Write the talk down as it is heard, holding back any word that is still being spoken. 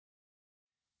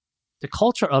the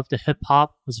culture of the hip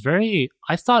hop was very.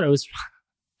 I thought it was.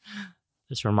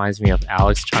 This reminds me of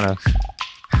Alex trying to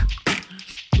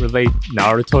relate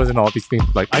Naruto's and all these things.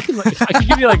 Like I can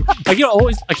give you like I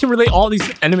can relate all these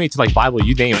anime to like Bible.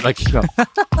 You name it. Like so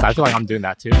I feel like I'm doing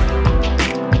that too.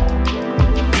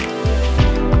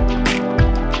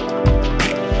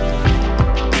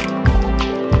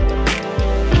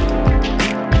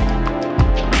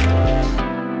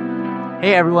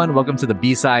 Hey everyone, welcome to the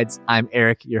B-Sides. I'm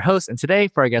Eric, your host, and today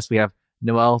for our guest we have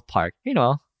Noel Park. Hey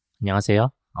Noel. 안녕하세요.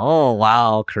 Oh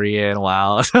wow, Korean,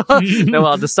 wow.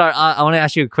 Noel, to start, I want to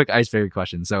ask you a quick icebreaker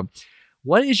question. So,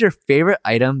 what is your favorite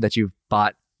item that you've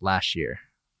bought last year?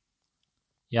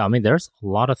 Yeah, I mean, there's a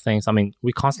lot of things. I mean,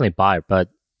 we constantly buy, but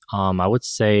I would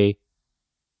say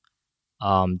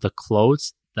the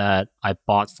clothes that I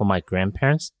bought for my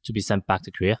grandparents to be sent back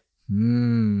to Korea.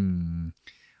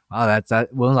 Wow, that's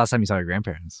that. When was the last time you saw your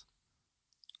grandparents?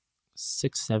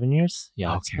 6-7 years.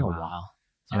 Yeah, it's been a while,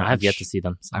 and I have yet to see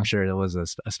them. So. I'm sure it was a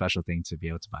special thing to be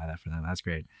able to buy that for them. That's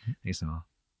great. Thanks, Noel.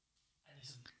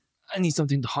 I need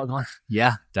something to hug on.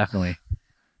 Yeah, definitely.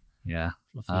 Yeah.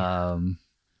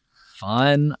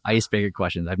 Fun icebreaker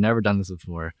questions. I've never done this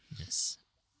before. Yes.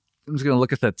 I'm just gonna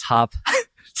look at the top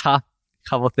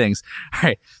couple things. All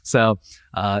right. So,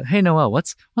 hey Noel,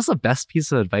 what's the best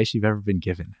piece of advice you've ever been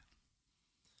given?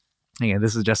 Again,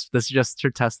 this is just her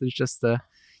test. It's just to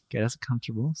get us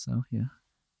comfortable. So yeah.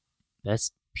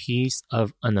 Best piece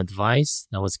of an advice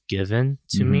that was given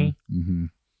to me.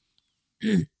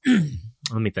 Let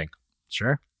me think.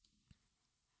 Sure.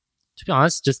 To be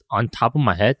honest, just on top of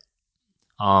my head,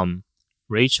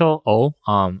 Rachel O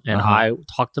and I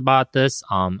talked about this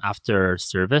after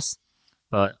service,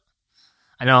 but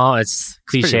I know it's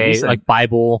cliche, like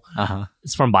Bible.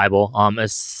 It's from Bible.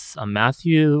 It's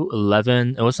Matthew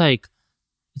 11. It was like,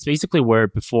 it's basically where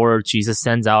before Jesus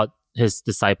sends out his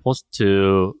disciples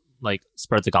to like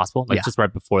spread the gospel, like just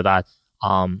right before that,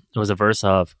 it was a verse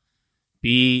of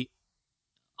be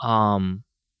sly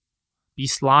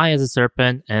as a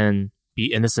serpent and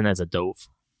be innocent as a dove.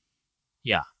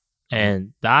 Yeah.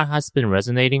 And that has been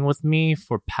resonating with me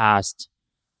for past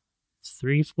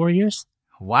 3-4 years.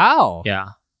 Wow. Yeah.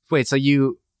 Wait, so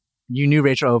you knew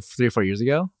Rachel 3 or 4 years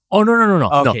ago? Oh, no.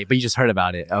 Okay, no. but you just heard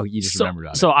about it. Oh, you just remembered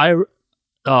about it. So I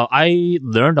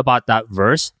learned about that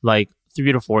verse like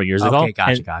 3 to 4 years ago.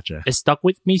 Okay, gotcha. It stuck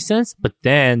with me since, but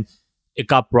then it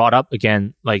got brought up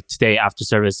again like today after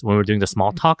service when we were doing the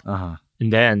small talk.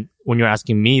 And then when you're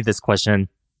asking me this question,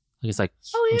 it's like,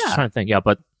 I'm just trying to think. Yeah,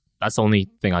 but that's the only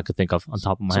thing I could think of on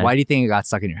top of my head. So why do you think it got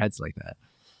stuck in your heads like that?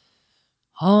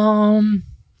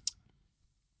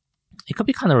 It could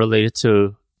be kind of related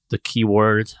to the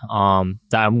keyword that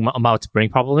I'm about to bring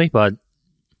probably, but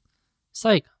it's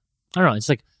like, I don't know, it's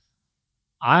like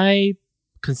I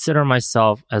consider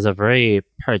myself as a very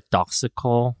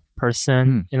paradoxical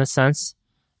person in a sense,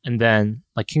 and then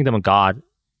like Kingdom of God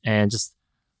and just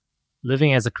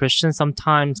living as a Christian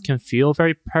sometimes can feel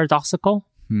very paradoxical.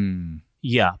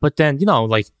 Yeah, but then,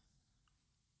 like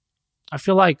I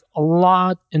feel like a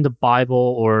lot in the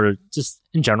Bible or just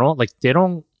in general, like they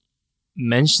don't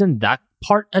mention that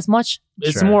part as much.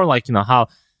 It's more like, how,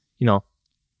 not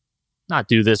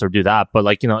do this or do that, but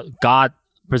like, God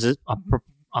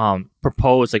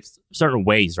propose like certain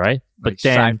ways, right? But like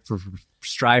then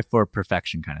strive for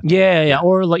perfection kind of thing. Yeah.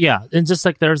 Or like, and just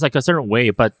like there's like a certain way,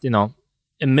 but in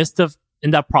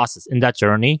that process, in that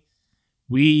journey,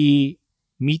 we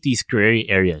meet these gray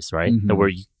areas, right? Where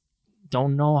you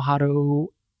don't know how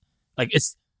to, like,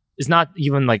 it's not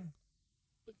even like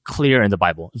clear in the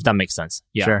Bible, if that makes sense.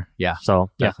 Yeah. Sure. Yeah.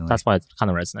 So definitely. That's why it kind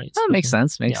of resonates. That makes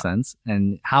sense. Makes sense.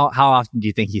 And how often do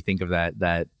you think you think of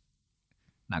that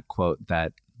not quote,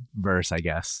 that verse, I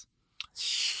guess?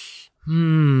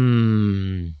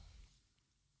 Not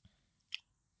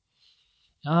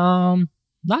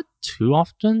too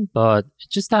often, but it's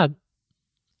just that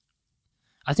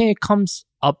I think it comes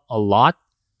up a lot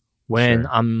when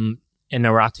I'm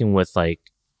interacting with like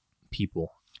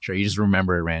people. Sure, you just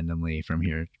remember it randomly from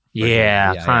here.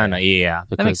 Yeah, kind of. Yeah,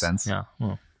 that makes sense. Yeah.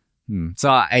 So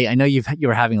I know you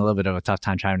were having a little bit of a tough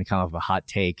time trying to come up with a hot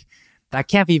take. That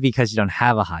can't be because you don't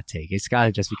have a hot take. It's got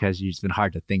to just because it's been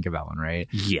hard to think about one, right?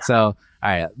 Yeah. So, all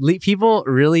right, people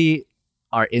really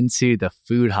are into the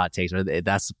food hot takes, or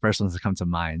that's the first ones that come to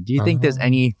mind. Do you think there's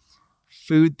any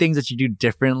food things that you do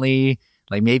differently?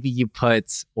 Like maybe you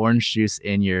put orange juice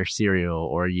in your cereal,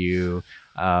 or you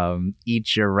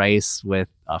eat your rice with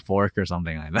a fork or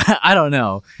something like that. I don't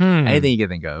know. Anything you can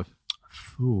think of.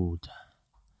 Food.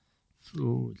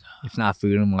 If not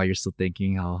food, and while you're still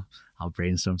thinking, I'll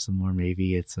brainstorm some more.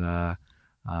 Maybe it's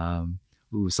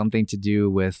something to do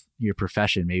with your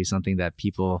profession, maybe something that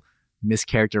people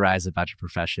mischaracterize about your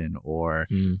profession, or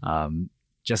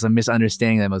just a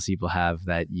misunderstanding that most people have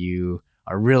that you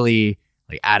are really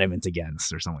like adamant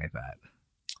against, or something like that?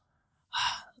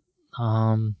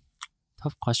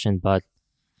 Tough question, but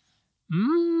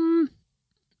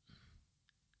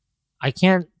I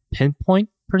can't pinpoint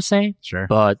per se. Sure.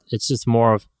 But it's just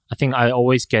more of, I think I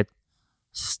always get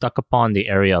stuck upon the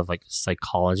area of like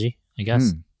psychology, I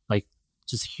guess. Like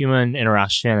just human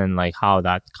interaction and like how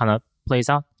that kind of plays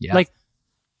out. Yeah. Like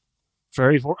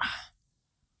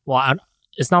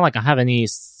it's not like I have any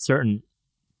certain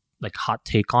like hot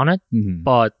take on it,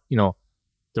 but you know,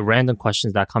 the random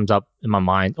questions that comes up in my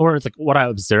mind, or it's like what I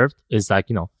observed is like,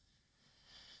 you know,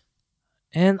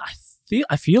 and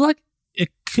I feel like it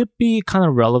could be kind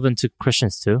of relevant to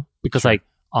Christians too, because like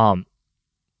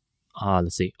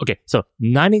let's see, okay, so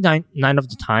 99 of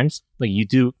the times like you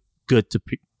do good to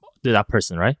that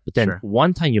person, right? But then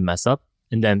one time you mess up,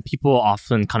 and then people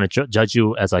often kind of judge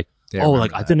you as like, oh,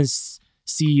 like I didn't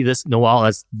see this Noel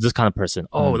as this kind of person.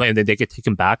 Oh, like they get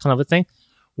taken back, kind of a thing.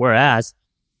 Whereas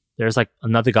there's like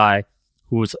another guy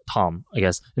who's Tom, I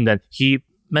guess, and then he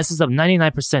messes up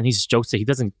 99%. He jokes that he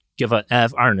doesn't give a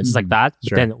F. I don't know, just like that.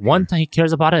 But then one time he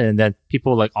cares about it, and then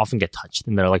people like often get touched,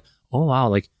 and they're like, oh wow,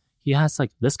 like he has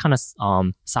like this kind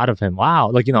of side of him. Wow,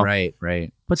 like, you know, right.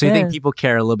 But so you think people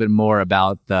care a little bit more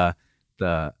about the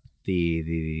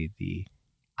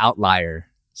outlier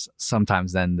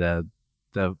sometimes than the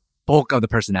bulk of the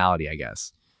personality, I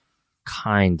guess.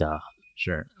 Kinda.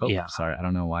 Sure. Oh, yeah. Sorry, I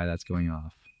don't know why that's going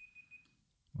off.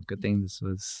 Well, good thing this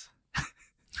was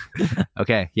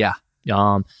okay. Yeah.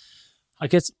 I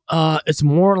guess it's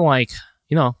more like,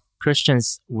 you know,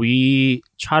 Christians, we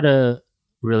try to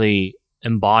really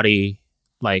embody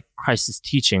like Christ's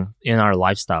teaching in our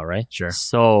lifestyle, right? Sure.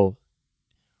 So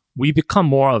we become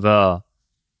more of a,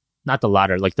 not the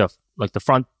latter, like the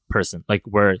front person, like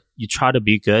where you try to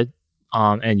be good,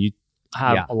 and you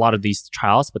have a lot of these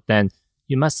trials, but then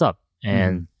you mess up,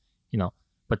 and you know,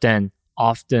 but then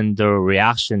often the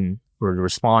reaction or the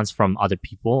response from other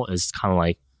people is kind of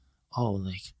like, oh,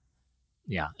 like,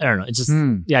 yeah, I don't know. It's just,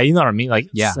 yeah, you know what I mean? Like,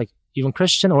 it's like even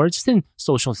Christian or just in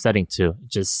social setting too.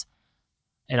 Just,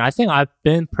 and I think I've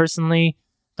been personally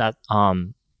that,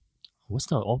 what's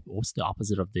the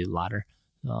opposite of the latter?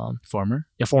 Former?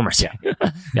 Yeah, former. Yeah.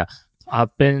 Yeah.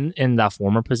 I've been in that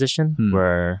former position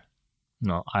where, you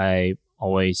know, I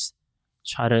always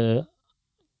try to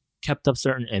kept up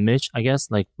certain image, I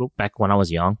guess, like back when I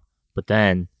was young. But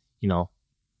then, you know,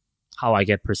 how I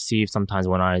get perceived sometimes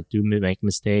when I do make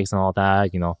mistakes and all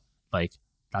that, you know, like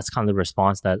that's kind of the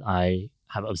response that I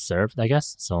have observed, I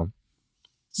guess. So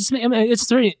it's just, I mean,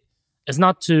 it's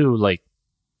not too like,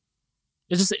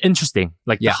 it's just interesting,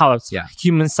 like how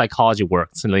human psychology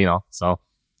works, you know. So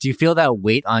do you feel that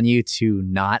weight on you to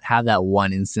not have that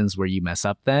one instance where you mess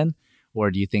up then? Or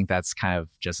do you think that's kind of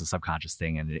just a subconscious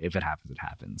thing, and if it happens, it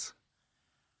happens?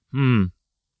 I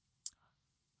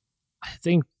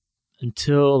think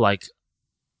until like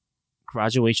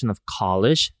graduation of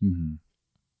college,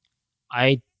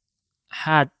 I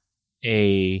had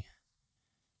a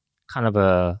kind of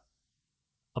a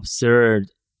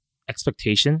absurd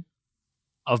expectation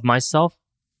of myself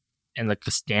and like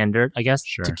a standard, I guess,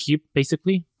 to keep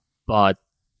basically. But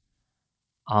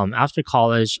after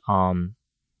college, like,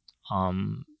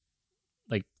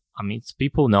 I mean,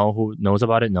 people who knows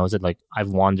about it knows it. Like, I've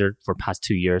wandered for past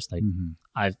 2 years. Like,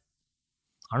 I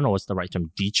don't know what's the right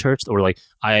term, de-churched, or like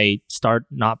I start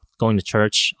not going to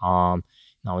church. I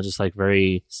was just like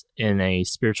very in a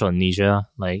spiritual amnesia,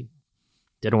 like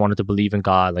didn't want to believe in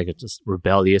God, like just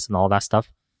rebellious and all that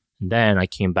stuff. And then I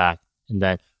came back, and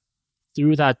then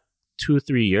through that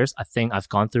 2-3 years, I think I've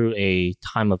gone through a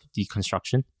time of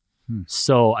deconstruction.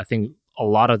 So I think a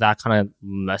lot of that kind of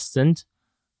lessened,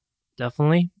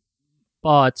 definitely.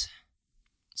 But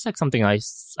it's like something I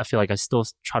feel like I still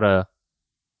try to,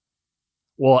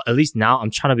 well, at least now I'm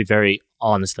trying to be very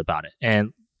honest about it.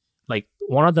 And like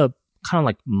one of the kind of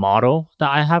like motto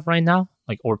that I have right now,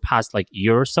 like, or past like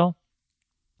year or so,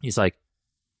 is like,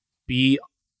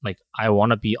 I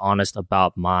want to be honest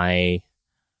about my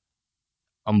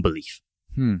unbelief.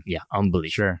 Yeah,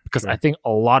 unbelief. Sure. Because I think a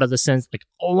lot of the sins, like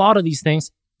a lot of these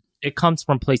things, it comes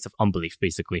from a place of unbelief,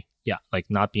 basically. Yeah, like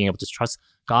not being able to trust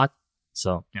God.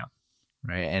 So, yeah.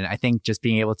 Right. And I think just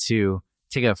being able to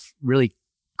take a really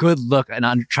good look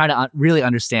and try to really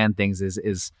understand things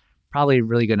is probably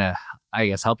really going to, I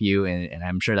guess, help you. And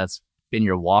I'm sure that's been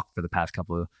your walk for the past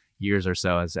couple of years or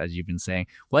so, as you've been saying.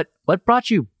 What brought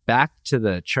you back to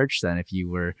the church then, if you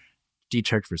were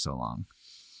de-churched for so long?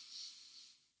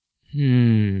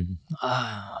 Let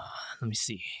me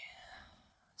see.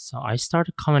 So I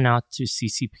started coming out to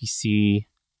CCPC,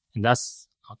 and that's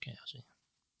okay. Actually,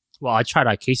 well, I tried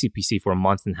out KCPC for a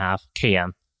month and a half,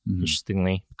 KM,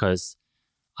 interestingly, because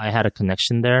I had a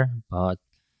connection there, but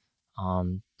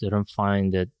didn't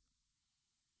find it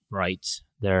right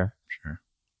there. Sure.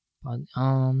 But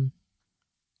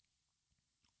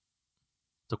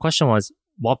the question was,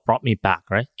 what brought me back,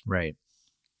 right? Right.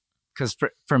 Because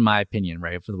from my opinion,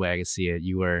 right, for the way I could see it,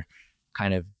 you were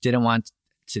kind of didn't want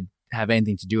to have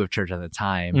anything to do with church at the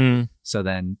time. So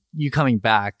then you coming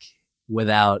back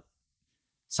without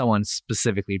someone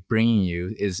specifically bringing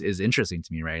you is interesting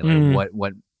to me, right? Like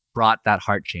what brought that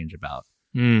heart change about?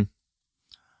 I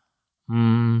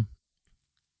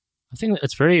think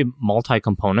it's very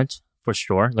multi-component for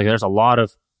sure. Like there's a lot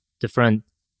of different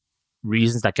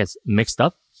reasons that gets mixed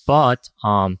up. But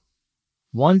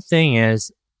one thing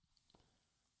is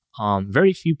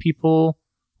very few people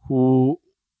who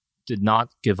did not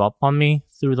give up on me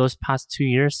through those past 2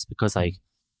 years, because I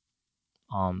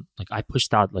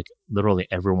pushed out like literally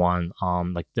everyone.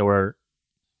 Like there were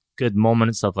good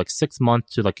moments of like 6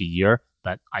 months to like a year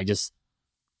that I just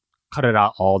cut it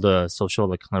out, all the social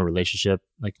like kind of relationship.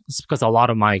 Like it's because a lot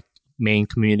of my main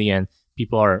community and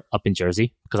people are up in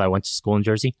Jersey because I went to school in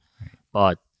Jersey. Right.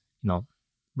 But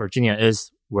Virginia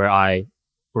is where I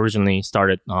originally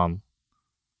started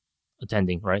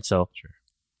attending, right? So sure.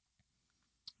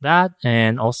 That,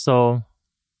 and also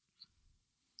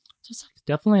just like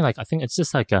definitely like I think it's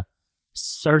just like a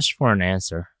search for an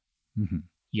answer.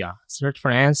 Yeah, search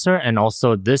for an answer, and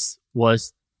also this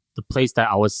was the place that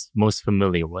I was most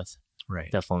familiar with.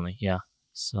 Right. Definitely, yeah.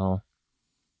 So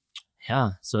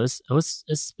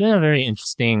it's been a very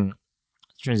interesting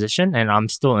transition, and I'm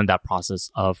still in that process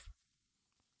of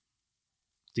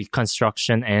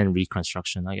deconstruction and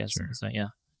reconstruction, I guess. Sure. So yeah.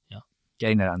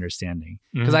 Getting that understanding.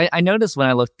 Because I noticed when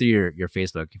I looked through your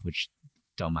Facebook, which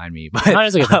don't mind me, but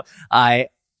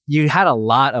you had a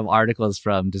lot of articles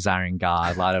from Desiring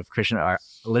God, a lot of Christian art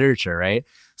literature, right?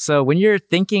 So when you're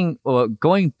thinking, or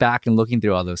going back and looking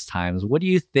through all those times, what do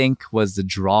you think was the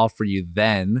draw for you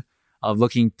then of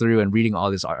looking through and reading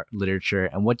all this art literature?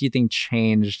 And what do you think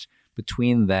changed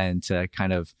between then to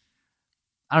kind of,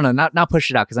 I don't know, not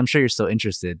push it out, because I'm sure you're still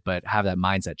interested, but have that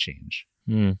mindset change?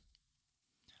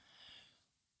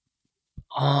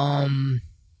 I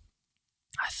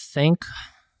think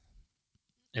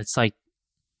it's like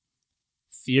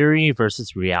theory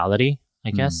versus reality,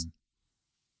 I guess.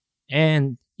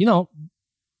 And,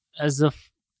 as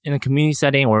if in a community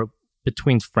setting or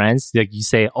between friends, like you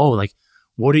say, oh, like,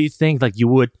 what do you think like you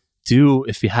would do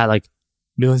if you had like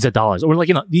millions of dollars? Or like,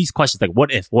 these questions like, what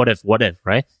if,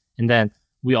 right? And then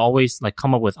we always like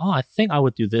come up with, oh, I think I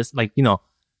would do this. Like,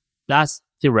 that's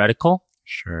theoretical.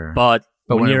 Sure. But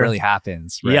when it really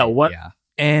happens, right? Yeah.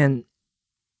 And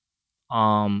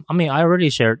I mean, I already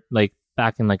shared like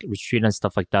back in like retreat and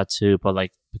stuff like that too. But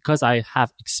like because I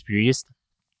have experienced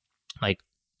like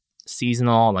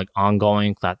seasonal, like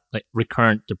ongoing, that like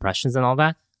recurrent depressions and all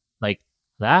that, like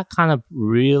that kind of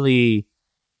really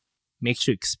makes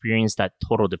you experience that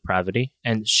total depravity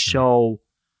and show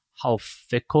how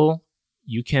fickle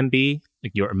you can be,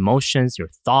 like your emotions, your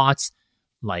thoughts,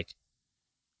 like.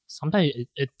 Sometimes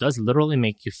it does literally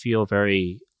make you feel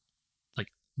very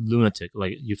like lunatic.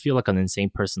 Like you feel like an insane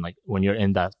person, like when you're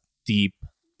in that deep,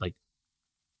 like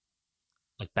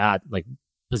bad, like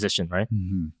position, right?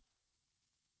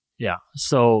 Yeah.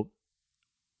 So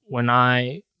when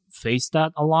I faced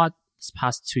that a lot this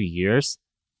past 2 years,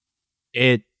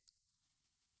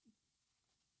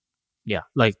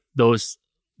 like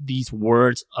these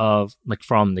words of like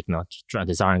from like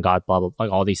desiring God, blah blah,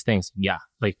 like all these things. Yeah,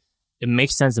 like. It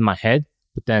makes sense in my head,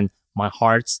 but then my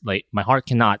heart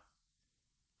cannot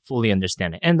fully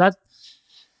understand it. And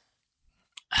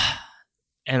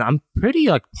I'm pretty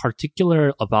like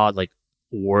particular about like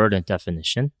word and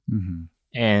definition.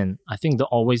 And I think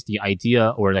always the idea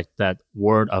or like that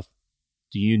word of,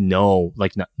 do you know,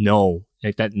 like know,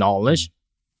 like that knowledge.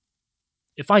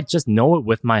 If I just know it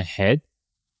with my head,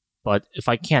 but if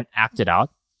I can't act it out,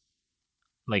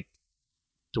 like,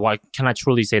 can I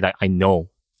truly say that I know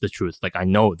the truth? Like I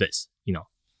know this,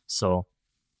 so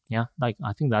yeah, like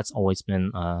I think that's always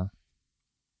been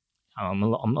I'm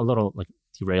a little like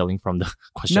derailing from the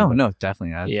question. No,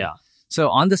 definitely. Yeah. So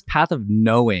on this path of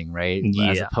knowing, right,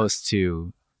 yeah, as opposed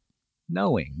to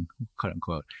knowing, quote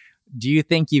unquote, do you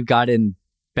think you've gotten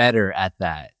better at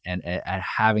that and at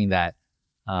having that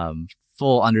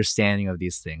full understanding of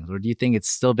these things, or do you think it's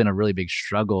still been a really big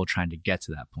struggle trying to get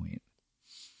to that point?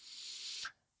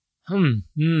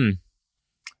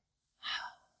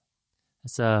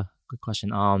 That's a good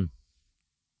question.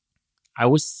 I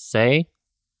would say,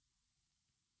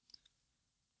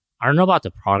 I don't know about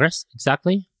the progress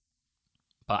exactly,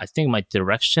 but I think my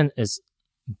direction is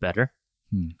better.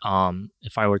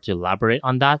 If I were to elaborate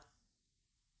on that,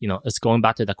 it's going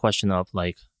back to the question of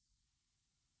like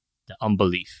the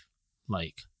unbelief,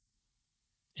 like,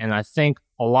 and I think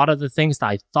a lot of the things that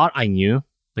I thought I knew,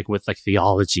 like with like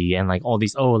theology and like all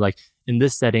these, like in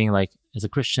this setting, like as a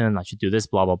Christian, I should do this,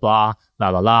 blah, blah, blah, la,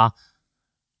 la, la.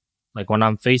 Like when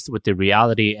I'm faced with the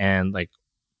reality and like,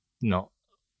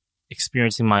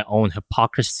 experiencing my own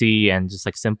hypocrisy and just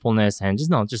like sinfulness and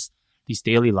just these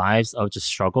daily lives of just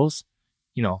struggles,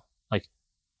 like,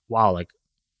 wow, like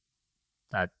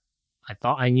that I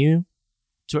thought I knew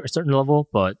to a certain level,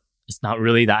 but it's not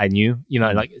really that I knew,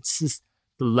 like it's just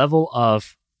the level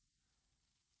of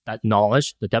that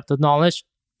knowledge, the depth of knowledge,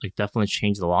 like definitely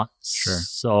changed a lot. Sure.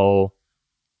 So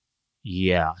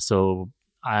yeah. So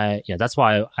that's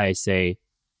why I say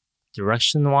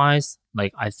direction wise,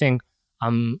 like I think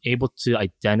I'm able to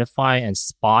identify and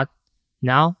spot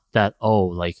now that,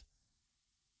 like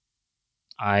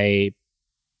I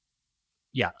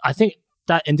think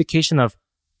that indication of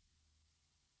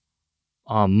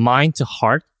mind to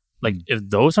heart, like if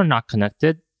those are not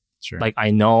connected, Sure. like I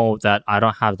know that I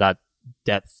don't have that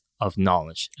depth of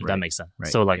knowledge, if Right. that makes sense.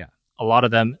 Right. So like a lot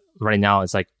of them right now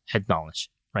is like head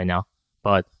knowledge right now.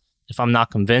 But if I'm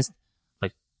not convinced,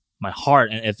 like my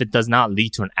heart, and if it does not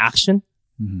lead to an action,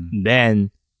 then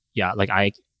like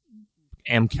I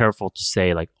am careful to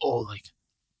say like, like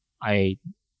I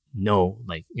know,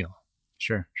 like,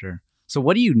 Sure. So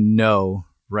what do you know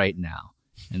right now?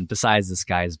 And besides the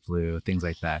sky is blue, things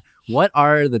like that, what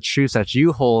are the truths that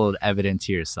you hold evident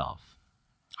to yourself?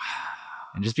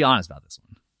 And just be honest about this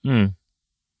one.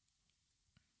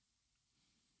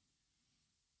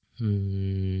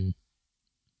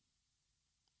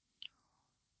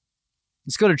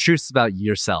 Let's go to truths about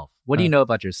yourself. What do you know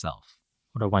about yourself?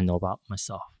 What do I know about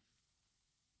myself?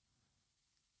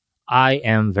 I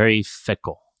am very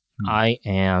fickle. I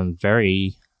am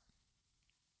very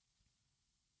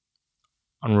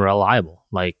unreliable.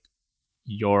 Like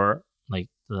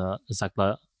it's like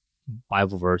the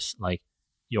Bible verse, like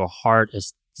your heart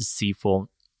is deceitful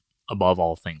above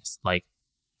all things. Like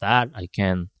that I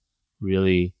can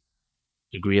really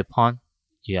agree upon.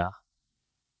 Yeah.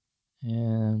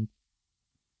 And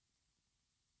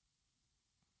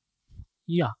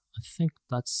yeah, I think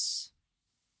that's,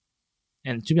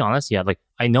 and to be honest, like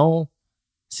I know,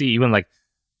 even like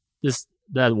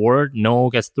that word no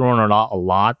gets thrown a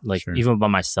lot, like Sure. even by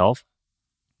myself,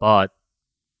 but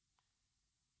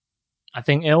I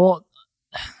think it will,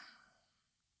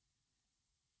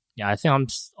 I think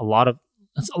it's a lot of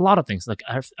things. Like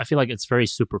I feel like it's very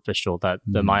superficial that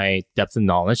my depth of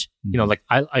knowledge, like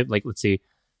I like, let's see,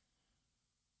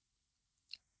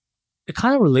 it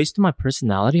kind of relates to my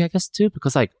personality, I guess, too,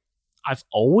 because like I've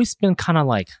always been kind of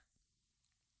like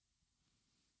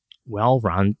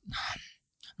well-rounded.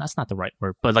 That's not the right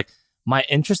word, but like my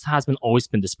interest has always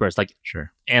been dispersed, like,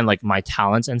 Sure. And like my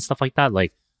talents and stuff like that.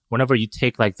 Like whenever you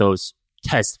take like those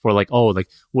tests for like, like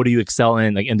what do you excel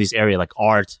in, like in this area, like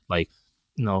art, like,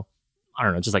 I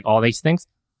don't know, just like all these things.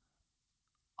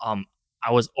 I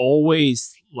was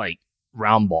always like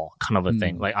round ball kind of a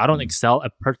thing. Like I don't excel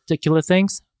at particular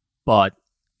things, but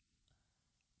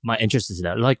my interest is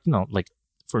that, like, like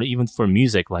for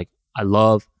music, like I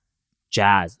love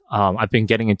jazz. I've been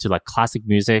getting into like classic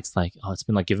music, like it's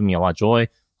been like giving me a lot of joy.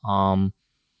 But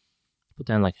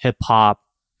then like hip hop,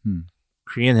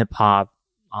 Korean hip hop,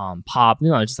 pop,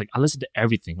 just like I listen to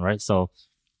everything, right? So,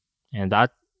 and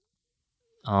that,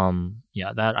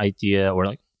 that idea, or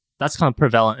like that's kind of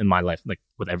prevalent in my life, like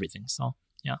with everything. So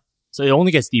yeah, so it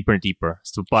only gets deeper and deeper.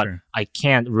 So, but sure. I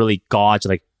can't really gauge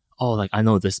like, like I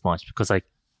know this much, because like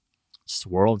this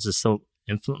world is just so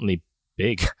infinitely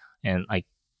big, and like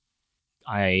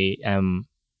I am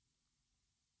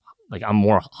like, I'm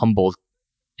more humbled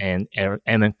and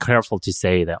careful to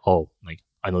say that, like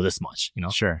I know this much,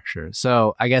 Sure.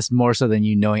 So I guess more so than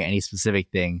you knowing any specific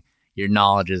thing, your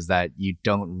knowledge is that you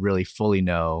don't really fully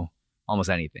know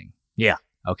almost anything. Yeah.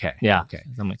 Okay. Yeah. Okay.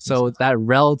 So that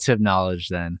relative knowledge,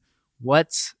 then,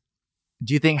 what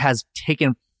do you think has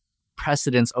taken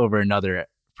precedence over another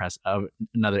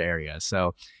area?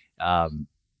 So,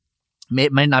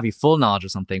 it might not be full knowledge or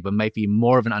something, but might be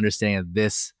more of an understanding of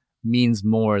this means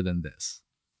more than this.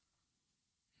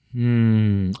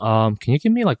 Can you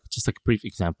give me like just like a brief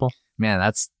example? Man,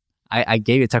 I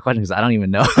gave you a tough question because I don't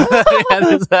even know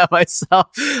that myself.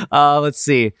 Let's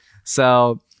see.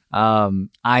 So,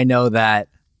 I know that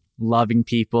loving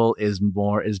people is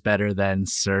better than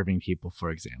serving people,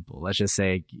 for example. Let's just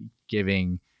say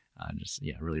giving just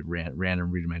really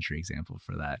random rudimentary example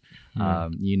for that.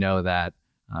 Mm. You know that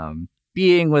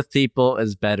being with people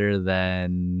is better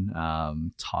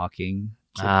than talking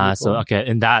to people. So okay,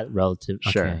 in that relative,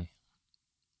 Sure. Okay.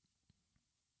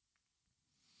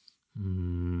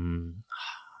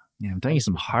 Yeah, I'm throwing you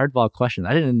some hardball questions.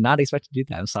 I did not expect to do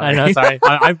that. I'm sorry. I know, sorry.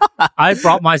 I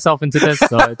brought myself into this,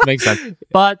 so it makes sense.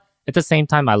 But at the same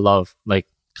time, I love like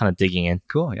kind of digging in.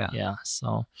 Cool. Yeah. Yeah.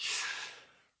 So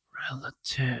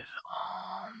relative.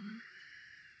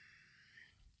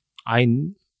 I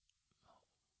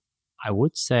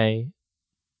would say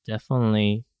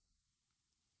definitely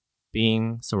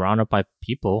being surrounded by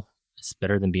people is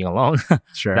better than being alone.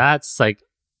 Sure. That's like,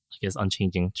 I guess,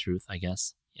 unchanging truth, I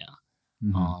guess. Yeah.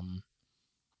 Mm-hmm.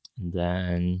 And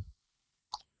then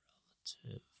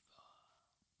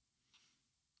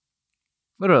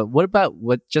What about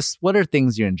what are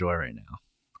things you enjoy right now?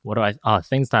 what do I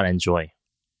things that I enjoy?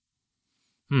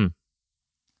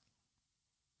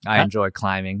 I enjoy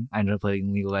climbing. I enjoy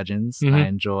playing League of Legends. Mhm. I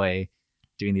enjoy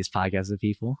doing these podcasts with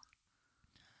people.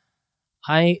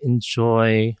 I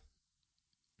enjoy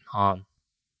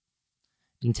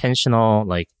intentional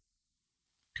like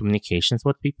communications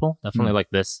with people. Definitely like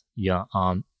this. Yeah.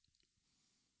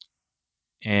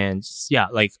 And yeah,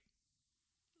 like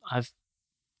I've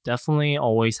definitely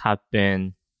always have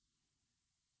been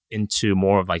into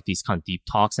more of like these kind of deep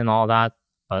talks and all that,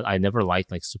 but I never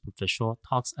liked like superficial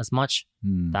talks as much.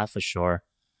 That for sure.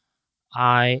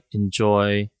 I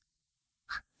enjoy.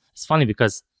 It's funny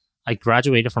because I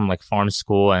graduated from like farm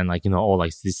school and like, all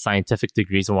like these scientific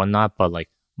degrees and whatnot, but like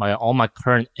all my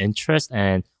current interest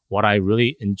and what I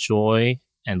really enjoy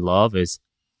and love is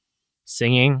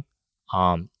singing,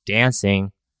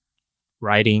 dancing,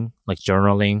 writing, like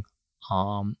journaling,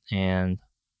 and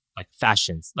like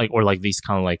fashions, like, or like these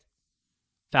kind of like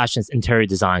fashions, interior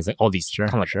designs, like all these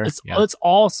kind of like, it's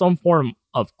all some form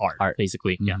of art.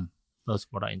 Basically. Mm-hmm. Yeah. That's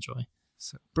what I enjoy.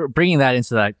 So bringing that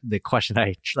into the question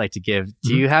I like to give,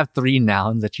 do you have 3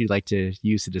 nouns that you like to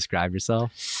use to describe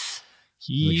yourself?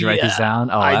 Would you write this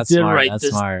down? Oh, I that's did smart. write That's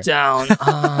this smart. down.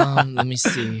 Let me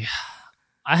see.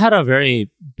 I had a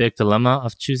very big dilemma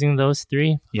of choosing those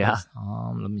 3. Yeah.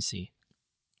 Let me see.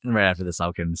 And right after this,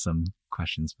 I'll get into some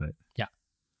questions, but yeah.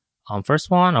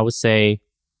 First one, I would say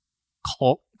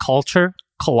culture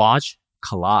collage.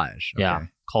 Collage. Okay. Yeah.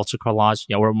 Culture collage.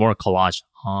 Yeah, we're more collage.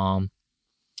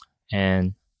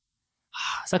 And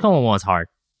second one was hard.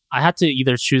 I had to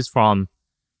either choose from.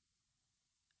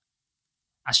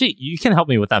 Actually, you can help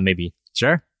me with that maybe.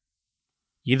 Sure.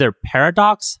 Either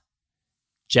Paradox,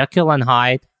 Jekyll and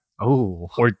Hyde,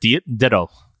 or Ditto.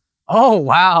 Oh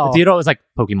wow! Ditto is like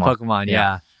Pokemon. Pokemon,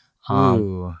 yeah.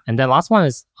 And then last one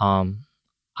is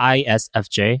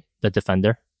ISFJ, the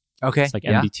Defender. Okay. It's like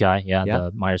MBTI,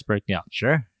 the Myers-Briggs, yeah.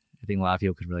 Sure. I think a lot of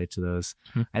people could relate to those.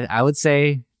 I would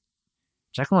say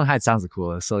Jekyll and Hyde sounds the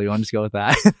coolest, so you want to just go with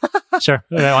that? Sure.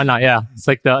 Yeah, why not? Yeah. It's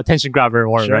like the attention grabber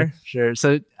word, right? Sure.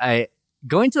 So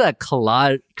going to that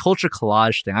culture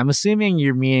collage thing, I'm assuming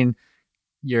you mean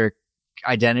your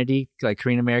identity, like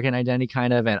Korean American identity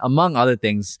kind of, and among other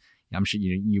things, I'm sure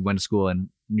you went to school in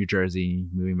New Jersey,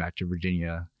 moving back to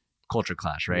Virginia, culture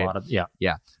clash, right?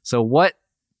 Yeah. So why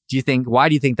do you think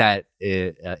that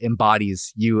it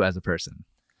embodies you as a person?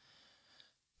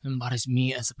 Embodies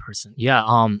me as a person. Yeah.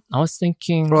 I was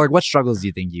thinking, or like, what struggles do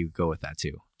you think you go with that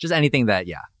too? Just anything that,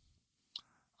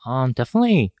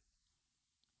 definitely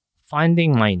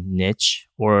finding my niche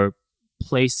or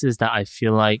places that I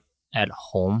feel like at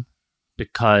home,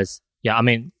 because I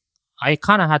mean, I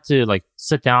kind of had to like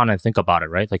sit down and think about it,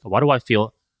 right? Like, why do I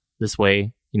feel this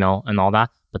way, and all that?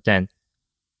 But then,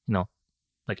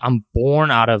 like I'm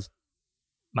born out of,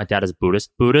 my dad is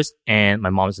Buddhist, and my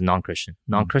mom is a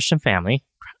non-Christian family,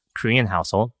 Korean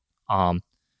household. And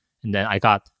then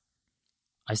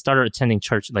I started attending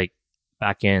church like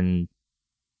back in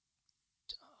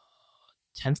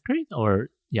 10th grade or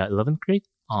 11th grade.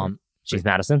 She's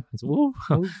Madison. Woo.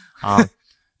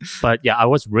 But I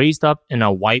was raised up in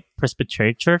a white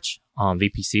Presbyterian church,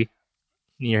 VPC,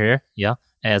 near here. Yeah,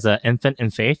 as an infant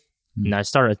in faith, and I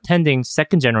started attending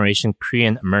second generation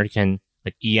Korean American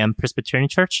like EM Presbyterian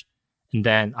church, and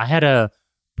then I had a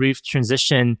brief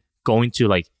transition going to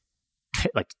like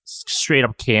straight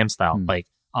up KM style,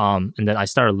 and then I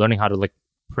started learning how to like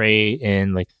pray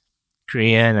in like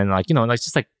Korean and like like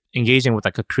just like engaging with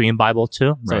like a Korean Bible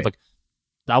too. So like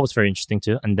that was very interesting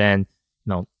too. And then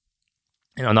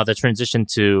another transition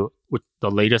to with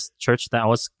the latest church that I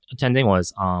was attending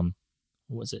was what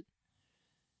was it?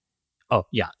 Oh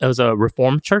yeah, it was a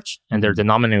Reformed church, and their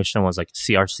denomination was like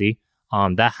CRC.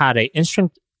 That had a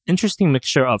interesting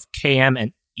mixture of KM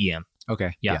and EM.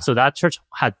 Okay. Yeah. So that church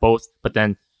had both, but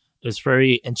then it was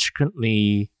very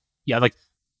intricately, like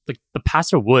the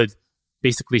pastor would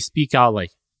basically speak out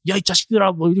like, "Yeah,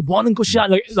 자식들아, 우리 뭐 하는 것이야?"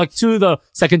 like to the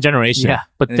second generation. Yeah.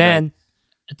 But then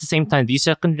at the same time, these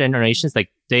second generations,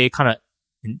 like they kind of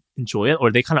enjoy it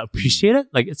or they kind of appreciate it.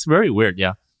 Like it's very weird.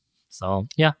 Yeah. So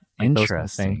yeah. Like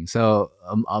Interesting. So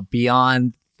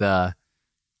beyond the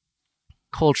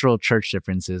cultural church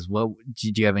differences, what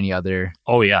do you have any other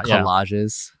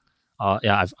collages?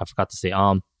 I forgot to say.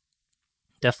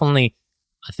 Definitely,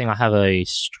 I think I have a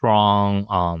strong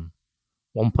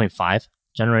 1.5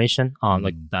 generation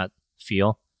like that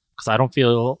feel, because I don't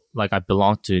feel like I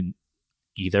belong to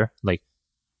either. Like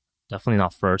definitely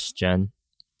not first gen,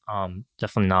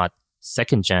 definitely not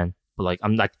second gen, but like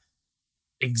I'm like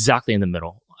exactly in the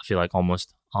middle. I feel like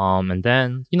almost. And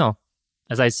then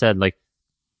as I said, like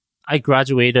I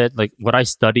graduated, like what I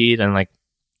studied and like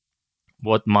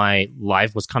what my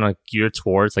life was kind of geared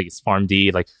towards, like it's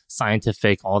PharmD, like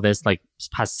scientific, all this, like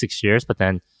past 6 years. But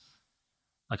then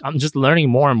like I'm just learning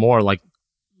more and more, like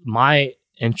my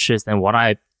interest and what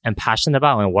I am passionate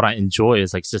about and what I enjoy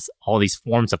is like just all these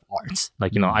forms of art.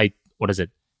 Like, what is it?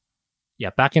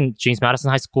 Yeah, back in James Madison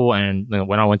High School and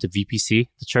when I went to VPC,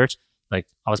 the church, like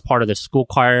I was part of the school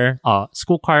choir,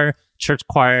 church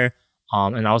choir,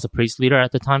 and I was a praise leader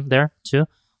at the time there too.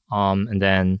 And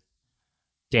then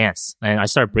dance, and I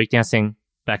started breakdancing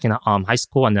back in high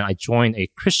school, and then I joined a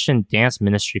Christian dance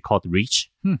ministry called Reach,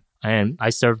 and I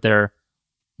served there.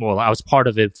 Well, I was part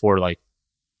of it for like,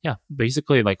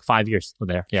 basically like 5 years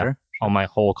there. Yeah, sure. All my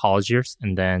whole college years,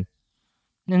 and then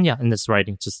in this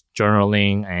writing, just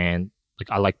journaling, and like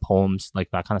I like poems,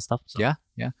 like that kind of stuff. So. Yeah.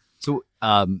 So,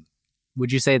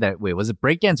 would you say that? Wait, was it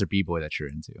breakdance or b-boy that you're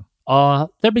into?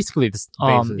 They're basically the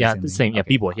same. Yeah, Okay.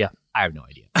 b-boy. Yeah, I have no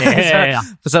idea. Yeah.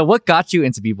 So what got you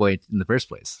into b-boy in the first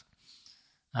place?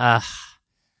 I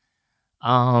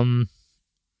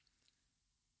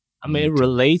mean, it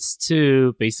relates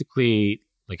to basically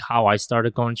like how I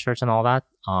started going to church and all that.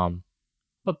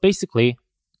 But basically,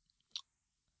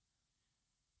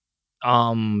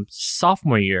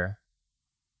 sophomore year,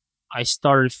 I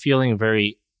started feeling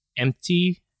very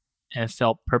empty and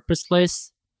felt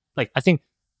purposeless. Like I think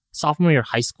sophomore year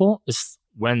high school is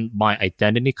when my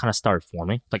identity kind of started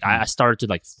forming. Like I started to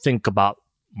like think about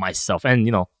myself, and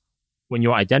when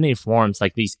your identity forms,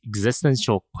 like these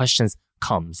existential questions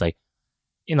comes, like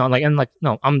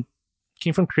I'm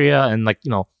came from Korea, and like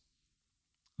I'm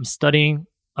studying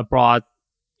abroad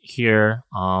here,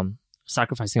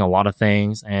 sacrificing a lot of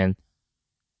things, and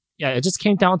it just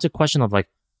came down to a question of like,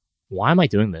 why am I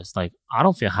doing this? Like I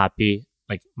don't feel happy.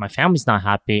 Like my family's not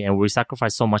happy, and we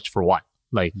sacrifice so much for what?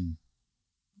 Like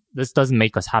this doesn't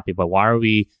make us happy, but why are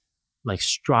we like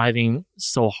striving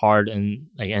so hard and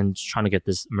trying to get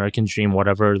this American dream,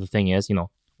 whatever the thing is,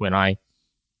 when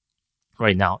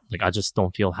right now, like I just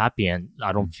don't feel happy and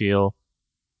I don't feel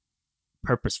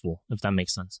purposeful, if that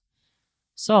makes sense.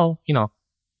 So,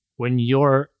 when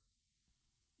your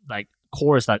like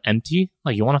core is that empty,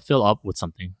 like you want to fill up with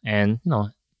something. And,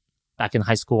 back in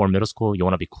high school or middle school, you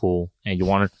want to be cool and you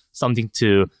want something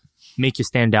to make you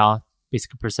stand out,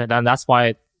 basically percent. And that's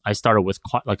why I started with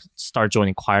start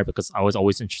joining choir, because I was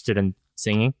always interested in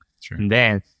singing. Sure. And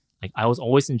then like I was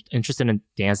always interested in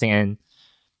dancing, and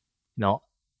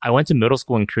I went to middle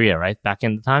school in Korea, right? Back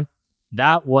in the time.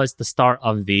 That was the start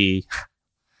of the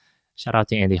shout out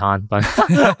to Andy Han, but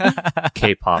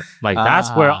K-pop. Like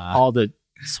that's where all the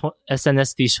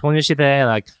SNSD, 소녀시대,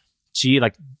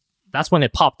 like that's when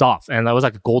it popped off, and that was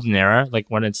like a golden era, like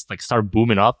when it's like started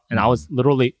booming up, and I was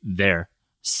literally there.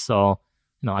 So,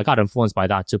 I got influenced by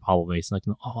that too, probably. It's like,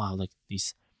 oh wow, like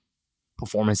these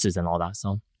performances and all that.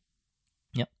 So,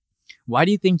 yeah. Why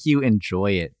do you think you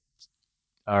enjoy it?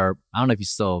 Or I don't know if you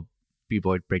still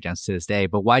b-boy breakdance to this day,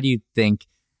 but why do you think,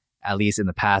 at least in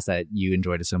the past, that you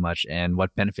enjoyed it so much, and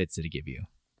what benefits did it give you?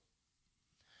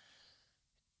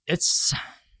 That's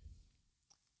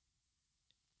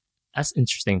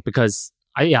interesting, because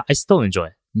I still enjoy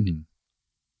it. Mm-hmm.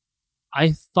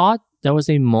 I thought there was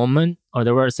a moment, or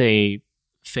there was a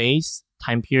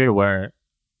time period where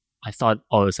I thought,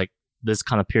 oh, it's like this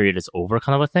kind of period is over,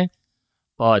 kind of a thing.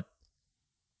 But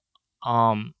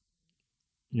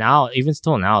now, even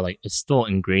still now, like it's still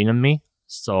ingrained in me.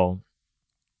 So,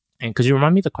 and could you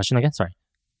remind me the question again? Sorry.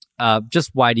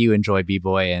 Just why do you enjoy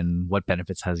b-boy, and what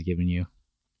benefits has it given you?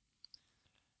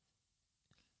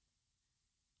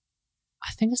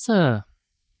 I think it's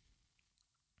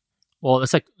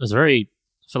very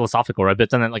philosophical, right?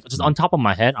 But then like just on top of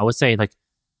my head, I would say like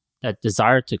that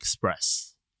desire to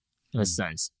express, in a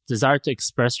sense, desire to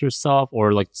express yourself,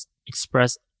 or like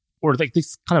express, or like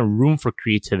this kind of room for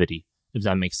creativity if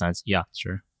that makes sense. Yeah.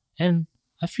 Sure. And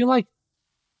I feel like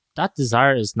that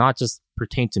desire is not just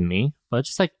pertain to me, but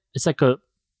it's like a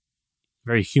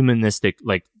very humanistic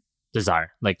like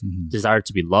desire, like desire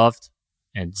to be loved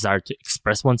and desire to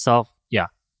express oneself. Yeah,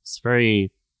 it's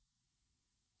very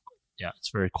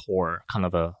core kind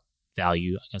of a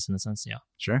value, I guess, in a sense. Yeah.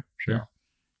 Sure.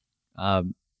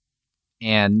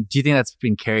 And do you think that's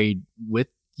been carried with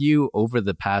you over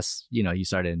the past, you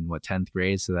started in 10th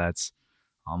grade, so that's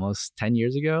almost 10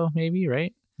 years ago, maybe,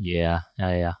 right? Yeah.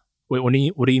 Wait, what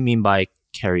do you mean by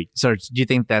carried? So do you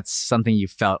think that's something you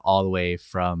felt all the way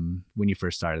from when you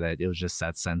first started, that it was just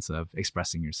that sense of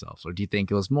expressing yourself? Or do you think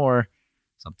it was more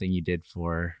something you did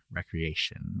for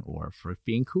recreation or for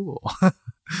being cool?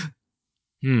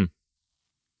 Because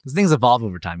things evolve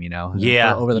over time,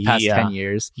 Yeah. Over the past 10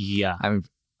 years. Yeah. I mean,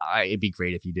 it'd be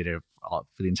great if you did it for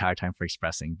the entire time for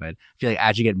expressing. But I feel like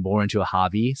as you get more into a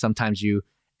hobby, sometimes you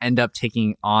end up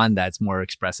taking on that's more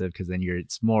expressive because then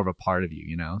it's more of a part of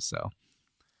you, So.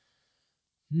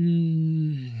 Let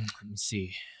me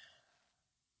see.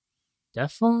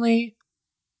 Definitely,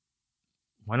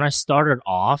 when I started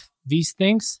off these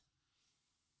things,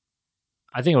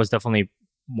 I think it was definitely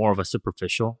more of a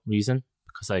superficial reason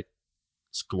because like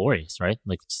it's glorious, right?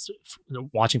 Like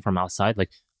watching from outside,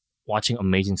 like watching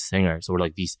amazing singers or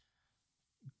like these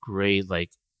great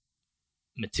like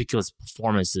meticulous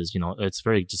performances. It's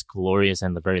very just glorious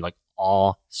and very like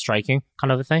awe striking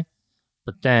kind of a thing.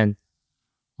 But then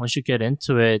once you get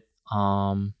into it,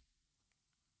 I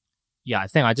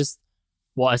think I just,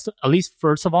 at least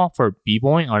first of all for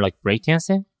b-boying or like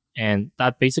breakdancing, and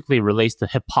that basically relates to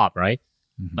hip hop, right?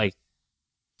 Mm-hmm. Like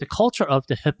the culture of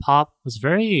the hip hop was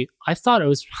very, I thought it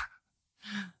was,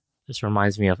 this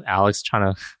reminds me of Alex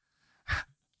trying to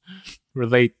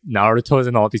relate Naruto's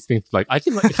and all these things. Like I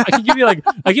can give you like,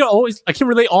 I can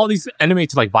relate all these anime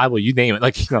to like Bible, you name it.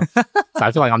 Like, so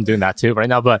I feel like I'm doing that too right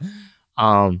now, but,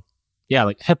 yeah,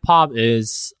 like hip hop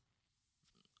is,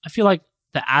 I feel like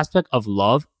the aspect of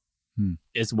love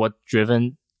is what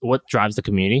drives the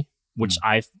community, which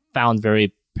I found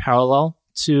very parallel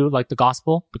to like the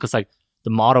gospel, because like the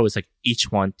motto is like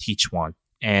each one teach one.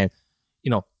 And,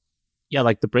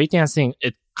 like the breakdancing,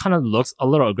 it kind of looks a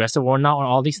little aggressive or not on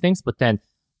all these things, but then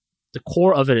the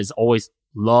core of it is always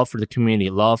love for the community,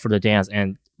 love for the dance,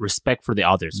 and respect for the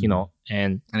others,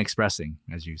 and expressing,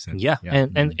 as you said. Yeah.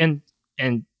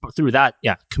 And through that,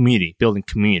 community, building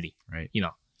community, right?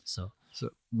 So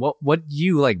what do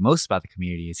you like most about the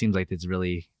community? It seems like it's a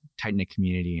really tight knit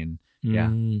community, and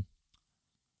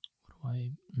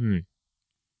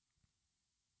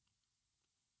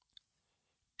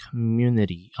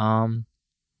community.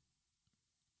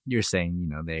 You're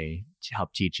saying they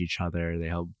help teach each other, they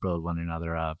help build one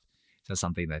another up. Is that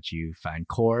something that you find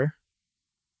core?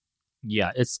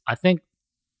 Yeah, I think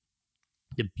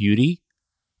the beauty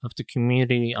of the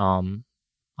community,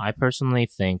 I personally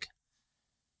think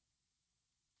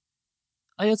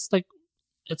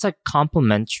it's like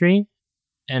complementary,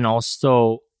 and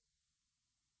also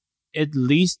it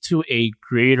leads to a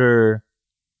greater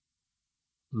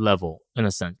level in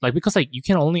a sense, like because like you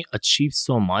can only achieve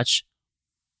so much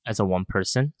as a one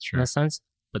person in a sense,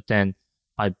 but then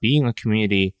by being a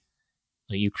community,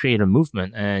 like, you create a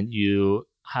movement and you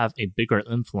have a bigger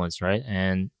influence, right?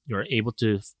 And you're able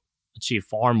to achieve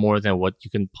far more than what you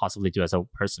can possibly do as a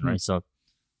person, right? So I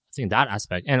think that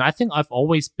aspect, and I think I've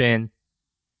always been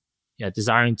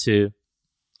desiring to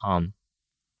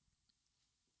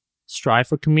strive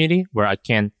for community where I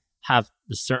can have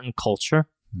a certain culture,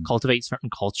 cultivate certain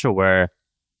culture where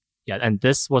and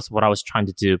this was what I was trying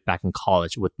to do back in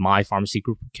college with my pharmacy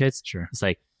group of kids. It's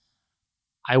like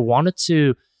I wanted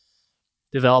to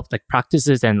develop like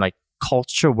practices and like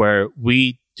culture where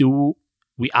we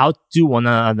outdo one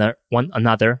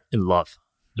another in love,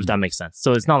 if that makes sense.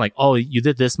 So it's not like, oh, you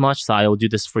did this much, so I will do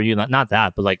this for you. Not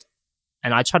that, but like,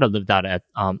 and I try to live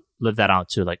that out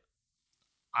too. Like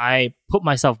I put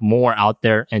myself more out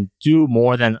there and do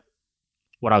more than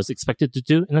what I was expected to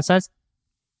do, in a sense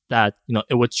that,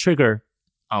 it would trigger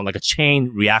like a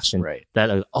chain reaction, right?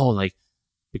 That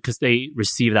because they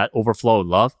receive that overflow of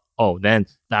love, then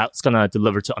that's gonna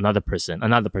deliver to another person,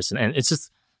 and it's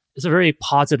a very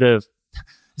positive.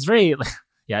 It's very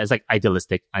it's like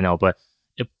idealistic, I know, but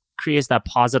it creates that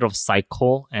positive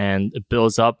cycle and it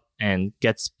builds up and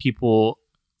gets people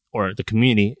or the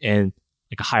community in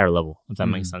like a higher level, if that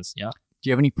makes sense. Yeah. Do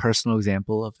you have any personal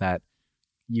example of that?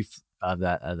 Of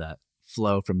that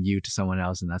flow from you to someone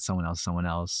else, and that's someone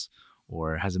else,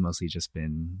 or has it mostly just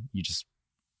been you just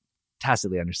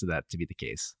tacitly understood that to be the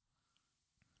case?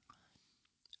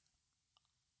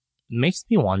 Makes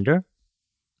me wonder.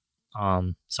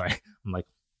 Sorry, I'm like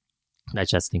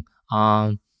digesting.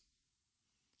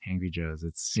 Angry Joe's.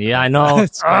 It's Yeah, I know.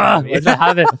 It's crazy. Where'd I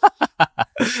have it?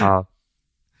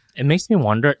 It makes me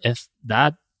wonder if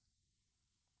that.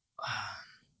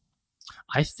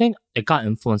 I think it got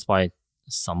influenced by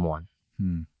someone.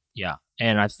 Yeah,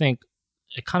 and I think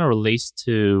it kind of relates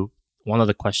to one of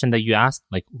the questions that you asked,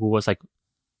 like who was like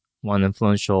one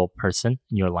influential person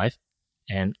in your life,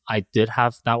 and I did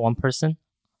have that one person.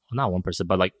 Well, not one person,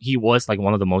 but like he was like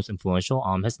one of the most influential.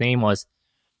 His name was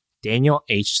Daniel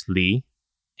H. Lee,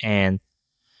 and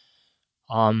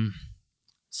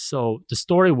so the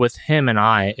story with him and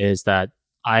I is that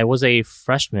I was a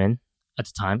freshman at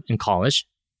the time in college,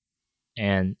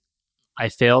 and I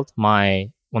failed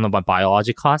one of my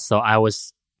biology class, so I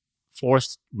was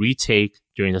forced to retake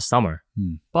during the summer.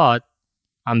 But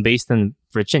I'm based in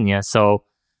Virginia, so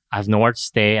I have nowhere to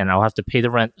stay, and I'll have to pay the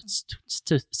rent. It's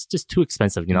just too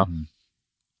expensive, you know.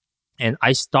 And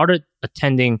I started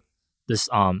attending this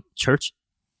church,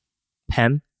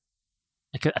 PEM,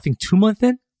 like I think 2 months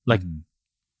in. Like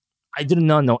I did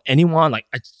not know anyone. Like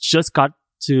I just got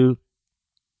to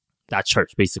that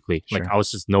church basically. Sure. Like I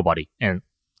was just nobody, and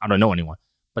I don't know anyone.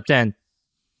 But then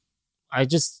I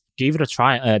just gave it a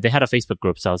try. They had a Facebook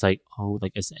group, so I was like, oh,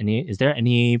 like is there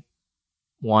anyone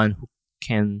who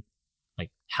can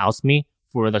like house me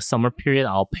for the summer period?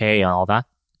 I'll pay and all that.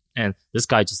 And this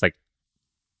guy just like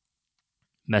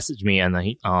messaged me, and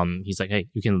then he's like, hey,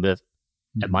 you can live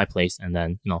at my place, and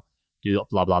then do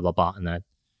blah blah blah blah, and then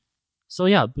so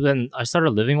yeah. But then I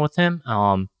started living with him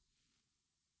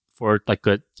for like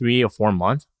a 3 or 4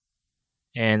 months,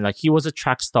 and like he was a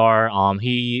track star.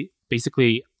 He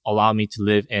basically allowed me to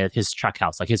live at his track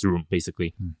house, like his room,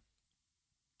 basically.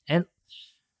 And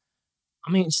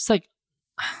I mean, it's just like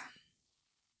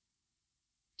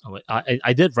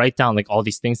I did write down like all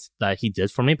these things that he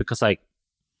did for me because like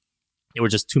it were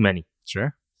just too many.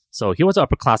 Sure. So he was an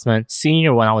upperclassman,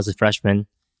 senior when I was a freshman,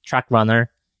 track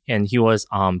runner, and he was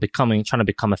trying to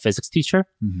become a physics teacher.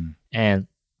 And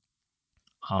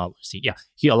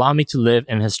he allowed me to live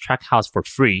in his track house for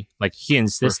free. Like he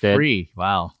insisted. For free.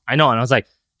 Wow. I know, and I was like,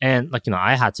 and like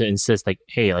I had to insist, like,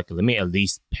 hey, like let me at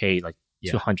least pay like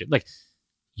 200. Like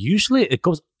usually it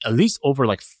goes at least over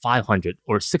like 500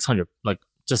 or 600, like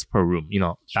just per room.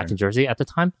 Back in Jersey at the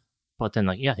time. But then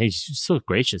like he's so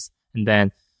gracious, and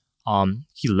then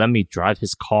he let me drive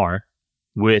his car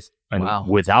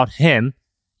without him.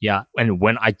 Yeah, and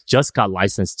when I just got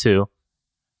licensed too.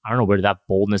 I don't know where that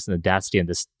boldness and audacity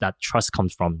and that trust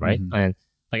comes from, right? And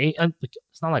like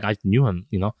it's not like I knew him,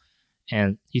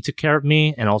 and he took care of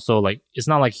me, and also like it's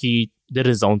not like he did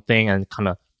his own thing and kind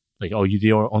of like, oh, you do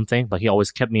your own thing, but he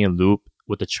always kept me in loop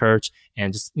with the church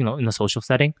and just in a social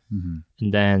setting.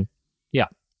 And then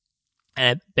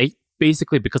and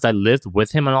basically because I lived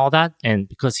with him and all that, and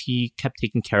because he kept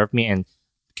taking care of me and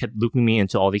kept looping me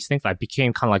into all these things, I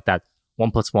became kind of like that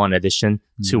 1+1 addition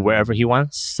to wherever he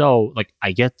went. So like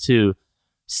I get to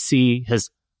see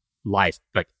his life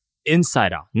like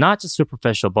inside out, not just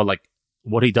superficial, but like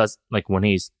what he does like when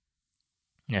he's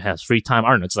has free time. I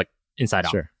don't know, it's like inside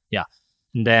out. Yeah.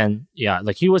 And then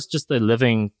like he was just a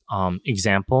living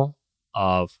example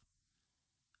of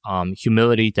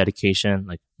humility, dedication,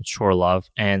 like mature love,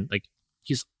 and like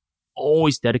he's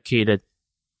always dedicated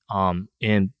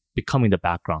in becoming the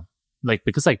background, like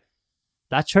because like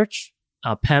that church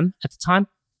PEM at the time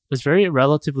was very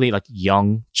relatively like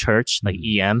young church, like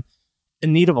EM,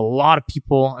 in need of a lot of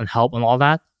people and help and all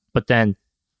that. But then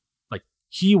like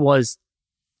he was,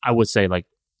 I would say, like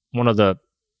one of the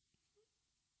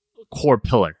core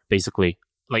pillar, basically.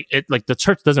 Like the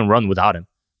church doesn't run without him.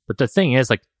 But the thing is,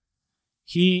 like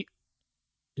he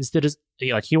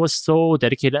was so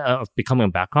dedicated of becoming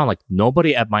a background. Like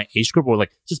nobody at my age group, or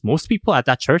like just most people at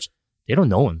that church, they don't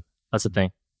know him. That's the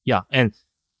thing. Yeah, and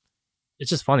it's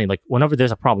just funny. Like whenever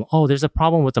there's a problem, there's a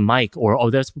problem with the mic,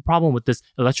 or there's a problem with this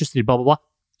electricity, blah blah blah.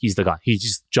 He's the guy. He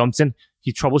just jumps in.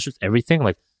 He troubleshoots everything.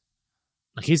 Like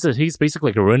he's basically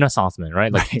like a Renaissance man,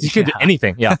 right? Like he can do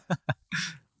anything. Yeah.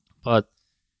 But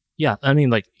yeah, I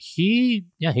mean, like he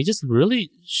just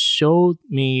really showed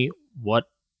me what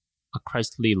a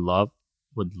Christly love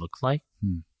would look like.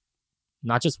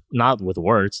 Not with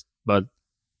words, but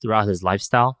throughout his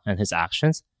lifestyle and his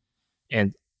actions.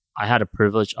 And I had a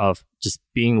privilege of just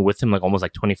being with him like almost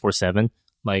like 24/7,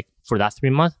 like for that 3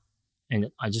 months.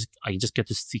 And I just get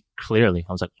to see clearly.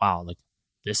 I was like, wow, like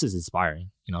this is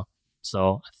inspiring,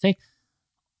 So I think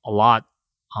a lot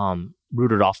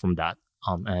rooted off from that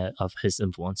of his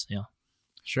influence. Yeah.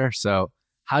 Sure. So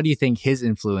how do you think his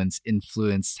influence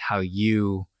influenced how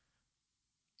you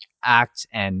act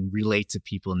and relate to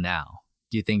people now?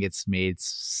 Do you think it's made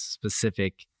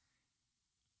specific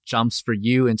jumps for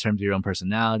you in terms of your own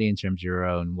personality, in terms of your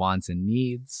own wants and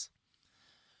needs?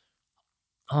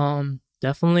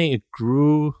 Definitely it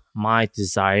grew my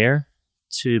desire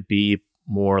to be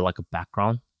more like a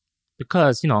background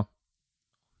because,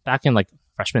 back in like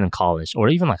freshman in college or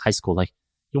even like high school, like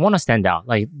you want to stand out,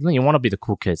 like you want to be the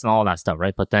cool kids and all that stuff,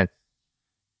 right? But then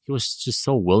he was just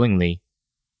so willingly,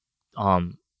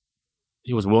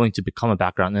 he was willing to become a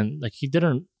background, and like he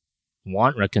didn't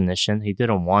want recognition, he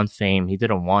didn't want fame, he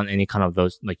didn't want any kind of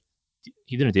those, like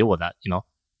he didn't deal with that,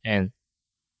 and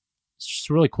it's just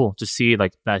really cool to see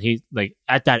like that he like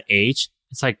at that age,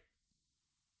 it's like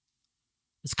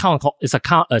it's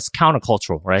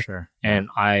countercultural, right? Sure. And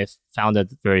I found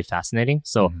it very fascinating.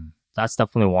 So that's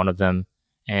definitely one of them.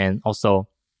 And also,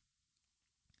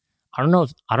 I don't know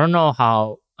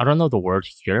the word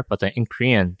here, but in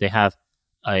Korean they have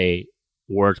a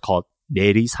word called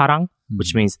내리사랑,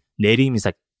 which means 내리 means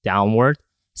like downward,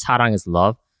 사랑 is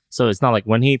love. So it's not like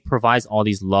when he provides all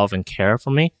these love and care for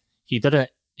me, he doesn't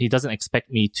expect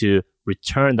me to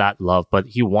return that love, but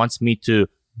he wants me to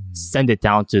send it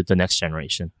down to the next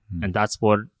generation. And that's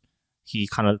what he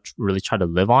kind of really tried to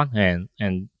live on,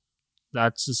 and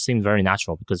that just seemed very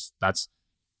natural because that's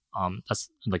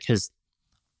like his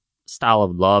style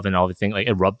of love and everything, like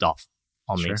it rubbed off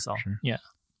on me. So yeah.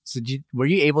 So were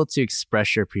you able to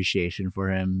express your appreciation for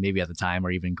him maybe at the time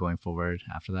or even going forward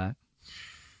after that?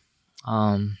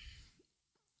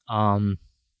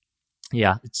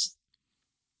 Yeah, it's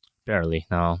barely.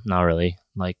 No, not really.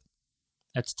 Like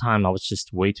at the time I was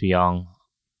just way too young.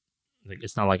 Like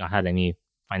it's not like I had any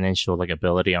financial like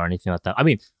ability or anything like that. I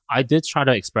mean, I did try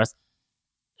to express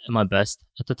my best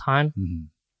at the time.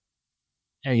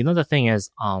 And the thing is,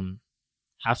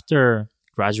 after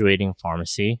graduating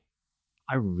pharmacy,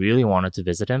 I really wanted to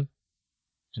visit him.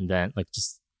 And then like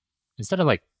just instead of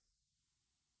like,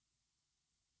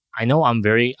 I know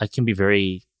I can be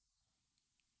very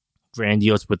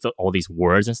grandiose with all these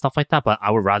words and stuff like that, but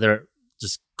I would rather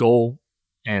just go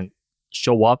and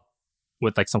show up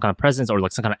with like some kind of presence or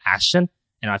like some kind of action.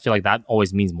 And I feel like that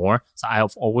always means more. So I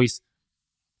have always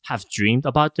dreamed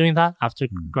about doing that after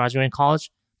graduating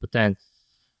college. But then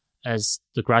as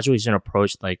the graduation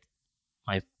approached, like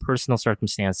my personal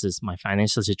circumstances, my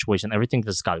financial situation, everything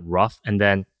just got rough. And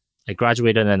then I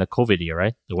graduated in the COVID year,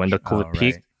 right? When the COVID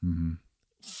peaked,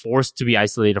 forced to be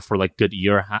isolated for like good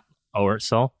year or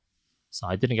so. So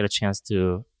I didn't get a chance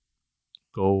to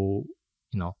go,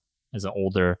 as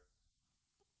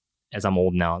I'm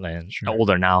old now and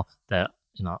older now, that,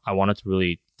 I wanted to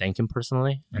really thank him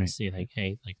personally and see like,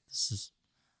 hey, like this is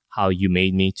how you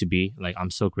made me to be. Like,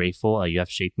 I'm so grateful. You have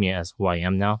shaped me as who I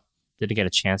am now. Didn't get a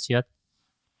chance yet.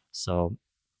 So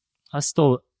that's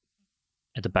still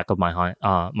at the back of my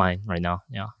mind right now.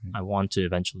 Yeah. I want to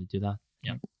eventually do that.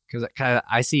 Yeah. Because kind of,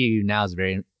 I see you now as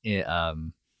very,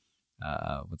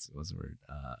 what's the word?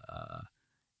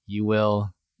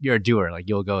 You're a doer. Like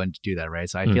you'll go and do that, right?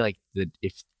 So I feel like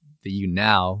if you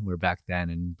now were back then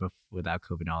and without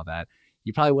COVID and all that,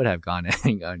 you probably would have gone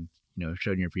and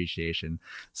shown your appreciation.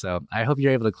 So I hope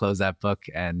you're able to close that book,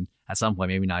 and at some point,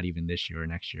 maybe not even this year or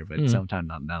next year, but sometime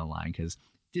down the line, because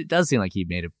it does seem like he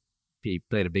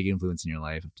played a big influence in your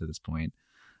life up to this point.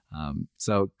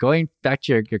 So going back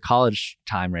to your college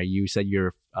time, right? You said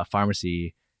you're a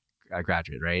pharmacy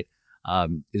graduate, right?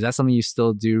 Is that something you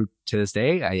still do to this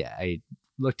day? I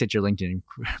looked at your LinkedIn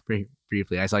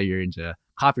briefly. I saw you're into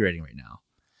copywriting right now.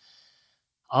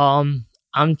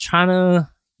 I'm trying to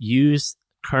use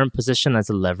current position as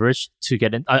a leverage to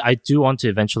get in. I do want to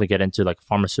eventually get into like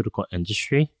pharmaceutical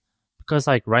industry, because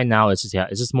like right now it's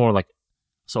just more like,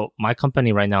 so my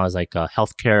company right now is like a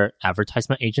healthcare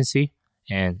advertisement agency.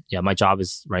 And yeah, my job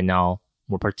is right now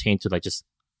more pertain to like just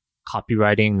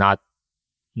copywriting, not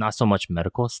so much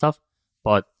medical stuff,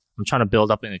 but I'm trying to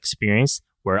build up an experience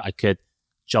where I could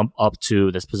jump up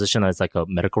to this position as like a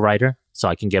medical writer, so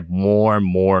I can get more and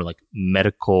more like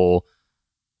medical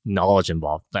knowledge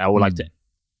involved. Like I would like to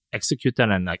execute that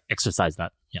and like exercise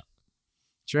that. Yeah.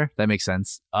 Sure. That makes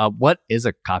sense. What is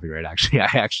a copyright actually? I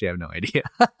actually have no idea.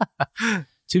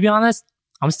 To be honest,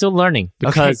 I'm still learning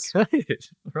because good.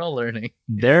 We're all learning.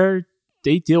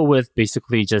 They deal with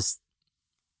basically just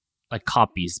like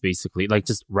copies, basically like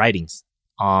just writings.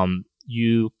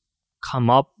 You come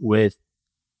up with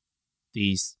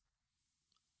these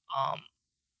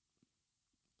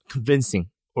convincing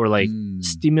or like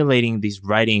stimulating these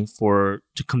writing to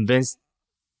convince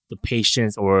the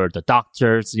patients or the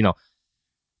doctors,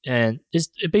 and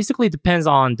it basically depends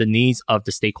on the needs of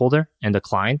the stakeholder and the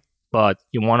client. But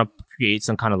you want to create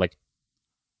some kind of like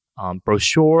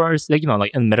brochures, like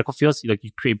like in medical fields, like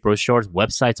you create brochures,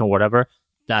 websites, or whatever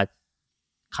that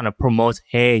kind of promotes,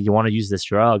 hey, you want to use these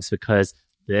drugs because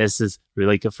this is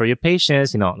really good for your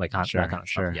patients, like that kind of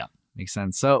stuff. Yeah. Makes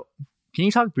sense. So can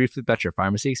you talk briefly about your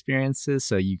pharmacy experiences?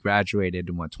 So you graduated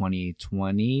in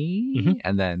 2020? Mm-hmm.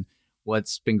 And then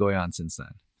what's been going on since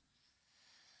then?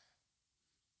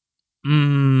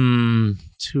 2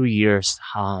 years.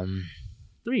 3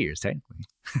 years, technically.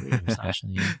 3 years,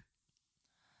 actually.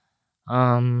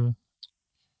 I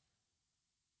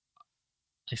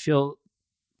feel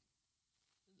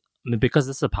because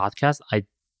this is a podcast,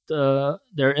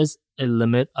 there is a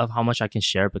limit of how much I can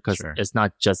share because it's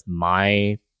not just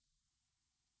my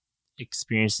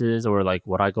experiences or like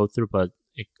what I go through, but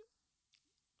it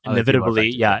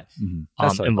inevitably,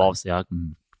 involves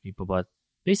people. But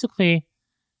basically,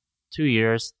 2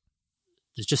 years,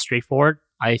 it's just straightforward.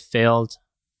 I failed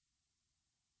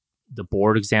the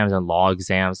board exams and law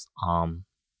exams,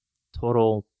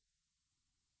 total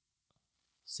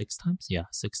 6 times. Yeah,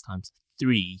 6 times,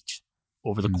 3 each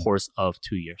over the course of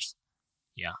 2 years.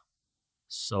 Yeah.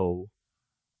 So,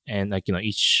 and like,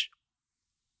 each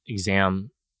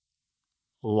exam,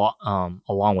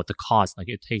 along with the cost, like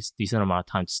it takes a decent amount of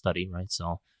time to study, right?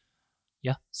 So,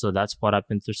 yeah. So that's what I've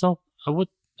been through. So I can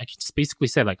just basically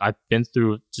say like I've been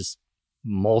through just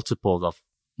multiples of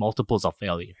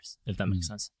failures, if that makes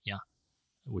sense. Yeah.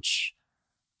 Which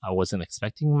I wasn't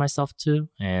expecting myself to,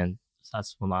 and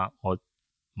that's not what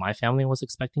my family was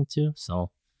expecting to. So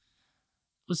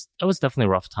it was definitely a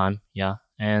rough time. Yeah.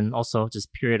 And also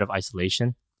just period of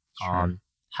isolation.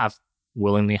 Have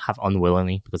willingly, have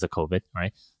unwillingly because of COVID,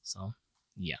 right? So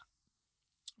yeah.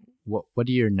 What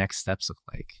do your next steps look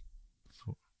like?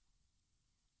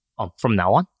 From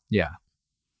now on? Yeah.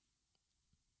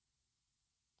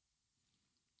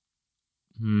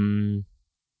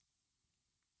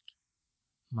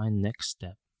 My next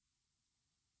step.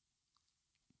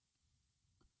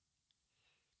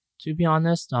 To be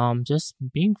honest, just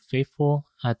being faithful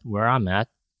at where I'm at.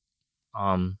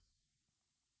 I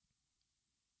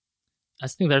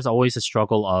think there's always a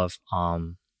struggle of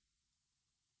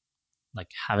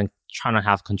like trying to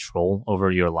have control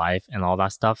over your life and all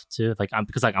that stuff too. Like I'm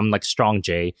like strong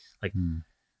J. Like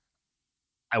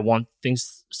I want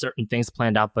certain things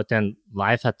planned out, but then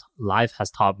life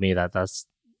has taught me that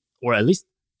or at least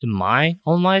in my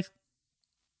own life,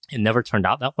 it never turned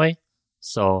out that way.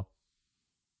 So,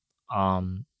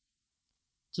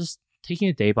 just taking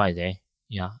it day by day,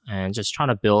 yeah, and just trying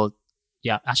to build,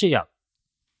 yeah. Actually, yeah.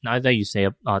 Now that you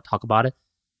talk about it,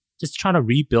 just trying to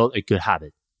rebuild a good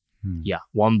habit, yeah,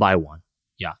 one by one,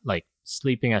 yeah, like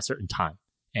sleeping at a certain time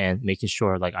and making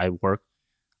sure like I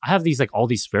have these like all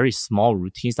these very small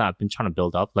routines that I've been trying to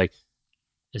build up. Like,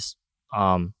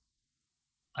 I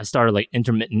started like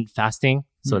intermittent fasting,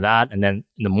 so that, and then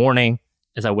in the morning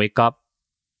as I wake up,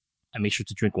 I make sure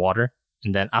to drink water,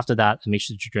 and then after that, I make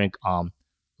sure to drink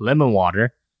lemon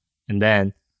water, and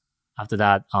then after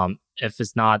that, if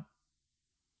it's not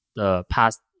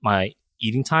past my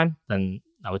eating time, then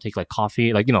I would take like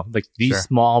coffee, like like these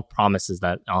small promises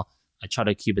that I try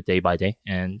to keep it day by day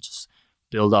and just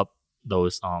build up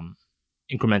those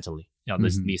incrementally,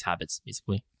 these habits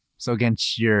basically. So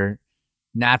against your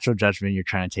natural judgment, you're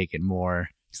trying to take it more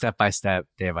step by step,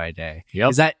 day by day.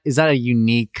 Yep. Is that a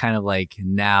unique kind of like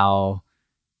now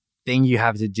thing you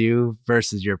have to do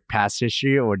versus your past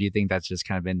history, or do you think that's just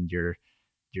kind of been your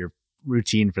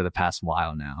routine for the past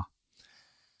while now?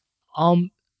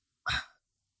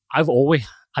 I've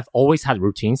always had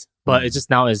routines, but it just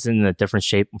now is in a different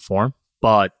shape and form.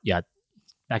 But yeah,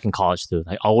 back in college too,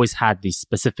 I always had these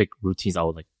specific routines. I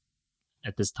would like,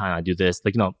 at this time I do this,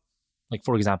 like like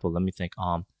for example, let me think.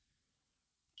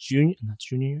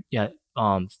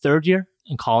 Third year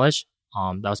in college.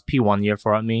 That was P1 year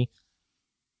for me.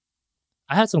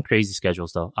 I had some crazy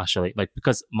schedules though, actually, like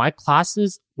because my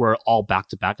classes were all back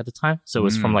to back at the time, so it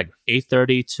was from like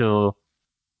 8:30 to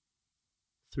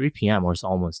 3 p.m. or so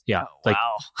almost. Yeah, like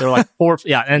they were like 4.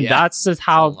 Yeah, and that's just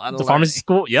how the pharmacy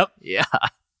school. Yep. Yeah.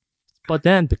 But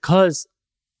then because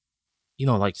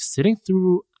like sitting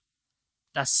through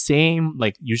that same,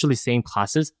 like usually same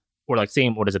classes or like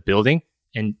same, what is it, building,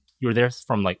 and you're there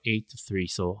from like 8 to 3.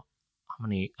 So how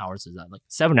many hours is that? Like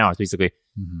 7 hours basically.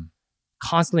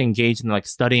 Constantly engaged in like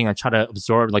studying and try to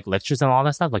absorb like lectures and all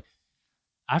that stuff. Like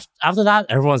after that,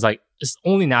 everyone's like, it's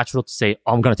only natural to say,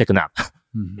 oh, I'm going to take a nap.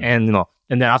 And,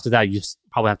 and then after that, you just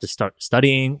probably have to start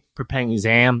studying, preparing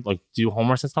exam, like do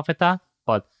homework and stuff like that.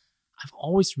 But I've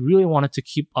always really wanted to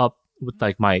keep up with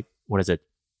like my,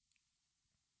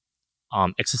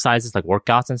 exercises, like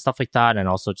workouts and stuff like that. And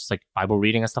also just like Bible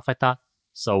reading and stuff like that.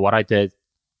 So what I did,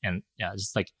 and yeah,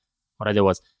 just like what I did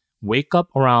was wake up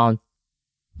around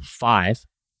 5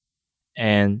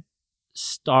 and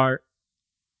start.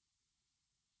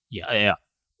 Yeah.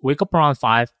 Wake up around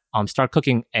 5. Start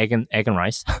cooking egg and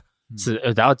rice. So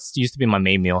that used to be my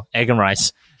main meal: egg and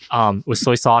rice, with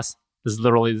soy sauce. This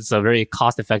is a very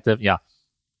cost effective. Yeah,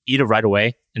 eat it right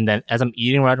away, and then as I'm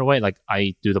eating right away, like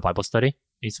I do the Bible study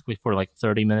basically for like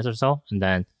 30 minutes or so, and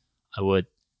then I would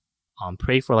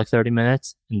pray for like 30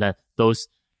 minutes, and then those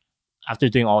after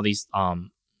doing all these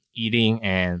eating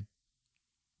and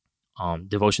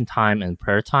devotion time and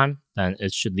prayer time, then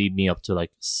it should lead me up to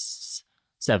like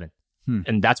 7.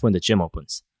 And that's when the gym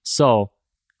opens. So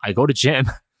I go to gym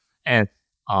and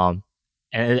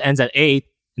it ends at 8,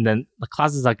 and then the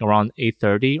class is like around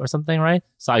 8:30 or something, right?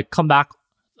 So I come back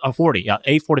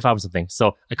 8:45 or something.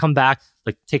 So I come back,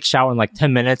 like take a shower in like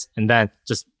 10 minutes, and then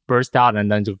just burst out and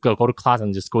then go to class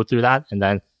and just go through that. And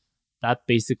then that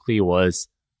basically was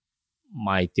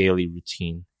my daily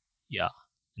routine. Yeah.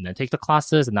 And then take the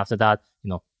classes, and after that,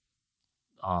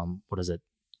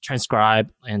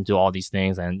 transcribe and do all these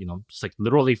things, and just like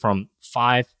literally from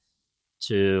 5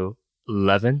 to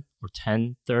 11 or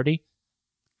 10:30,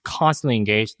 constantly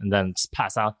engaged, and then just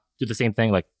pass out, do the same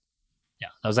thing. Like, yeah,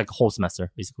 that was like a whole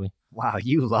semester basically. Wow,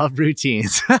 you love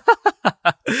routines.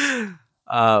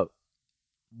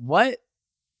 What?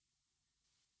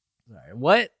 Sorry,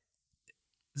 what?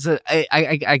 So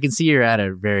I can see you're at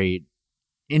a very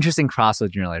interesting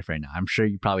crossroads in your life right now. I'm sure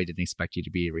you probably didn't expect you to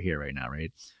be over here right now,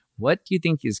 right? What do you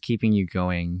think is keeping you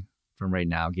going from right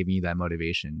now, giving you that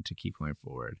motivation to keep going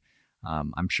forward?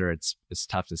 I'm sure it's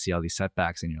tough to see all these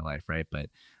setbacks in your life, right? But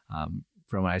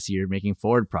from what I see, you're making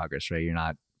forward progress, right? You're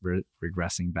not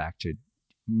regressing back to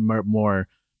more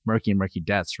murky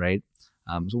depths, right?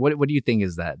 So what do you think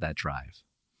is that drive?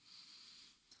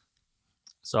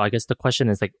 So I guess the question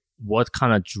is like, what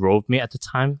kind of drove me at the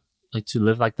time, like to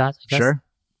live like that? I guess? Sure.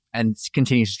 And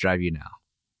continues to drive you now.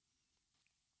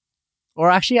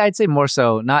 Or actually, I'd say more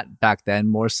so, not back then,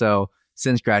 more so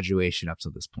since graduation up to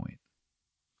this point.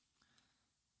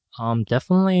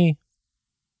 Definitely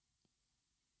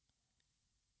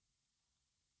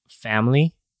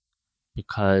family,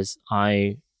 because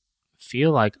I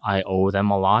feel like I owe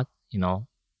them a lot, I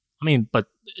mean, but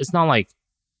it's not like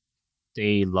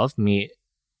they love me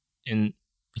in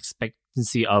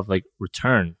expectancy of like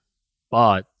return,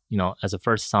 but as a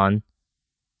first son,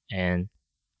 and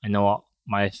I know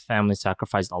my family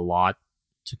sacrificed a lot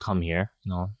to come here,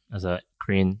 as a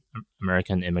Korean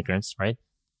American immigrants, right?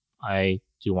 I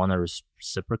do want to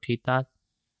reciprocate that,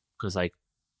 because like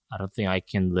I don't think I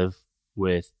can live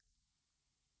with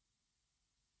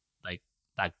like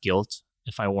that guilt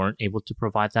if I weren't able to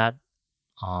provide that.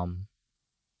 And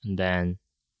then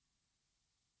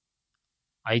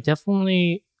I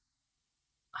definitely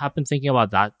have been thinking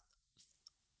about that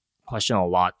question a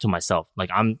lot to myself. Like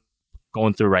I'm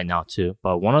going through right now too.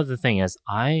 But one of the things is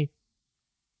I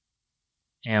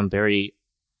am very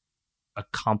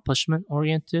accomplishment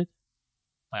oriented.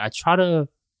 Like I try to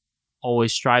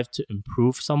always strive to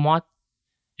improve somewhat.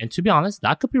 And to be honest,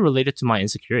 that could be related to my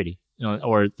insecurity,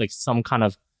 or like some kind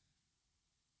of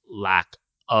lack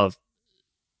of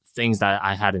things that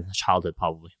I had in childhood,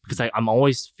 probably, because I'm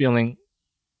always feeling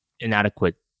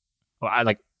inadequate, or I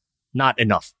like not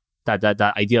enough. That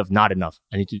idea of not enough.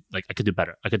 I need to I could do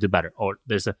better, or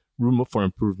there's a room for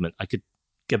improvement. I could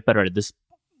get better at this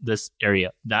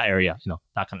area, that area,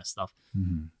 that kind of stuff.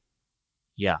 Mm-hmm.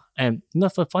 Yeah, and the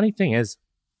funny thing is,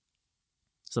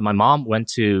 so my mom went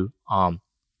to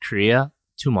Korea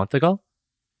 2 months ago,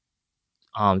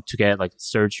 to get like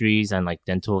surgeries and like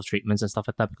dental treatments and stuff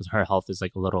like that, because her health is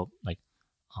like a little like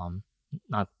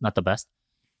not the best.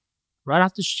 Right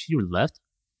after she left,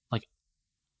 like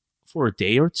for a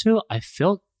day or two, I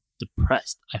felt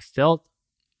depressed. I felt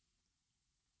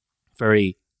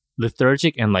very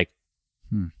lethargic and like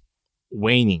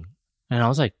waning. And I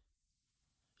was like,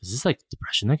 is this like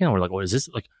depression again? Or like, what is this?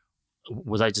 Like,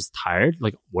 was I just tired?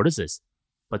 Like, what is this?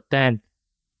 But then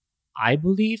I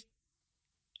believe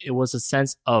it was a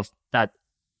sense of that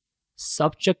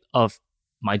subject of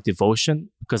my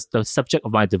devotion, because the subject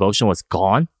of my devotion was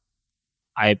gone.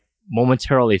 I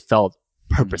momentarily felt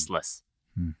purposeless.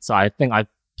 So I think I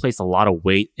placed a lot of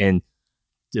weight in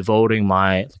devoting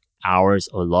my hours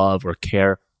of love or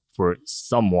care for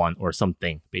someone or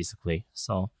something, basically.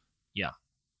 So yeah,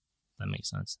 that makes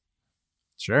sense.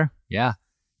 Sure. Yeah.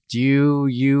 Do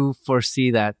you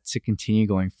foresee that to continue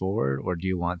going forward, or do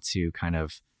you want to kind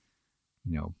of,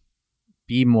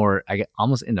 be more,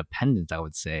 almost independent, I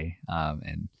would say,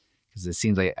 and because it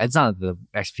seems like it's not that the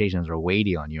expectations are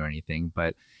weighty on you or anything,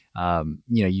 but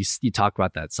you talk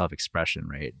about that self-expression,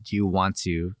 right? Do you want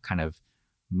to kind of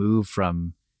move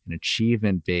from an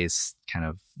achievement based kind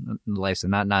of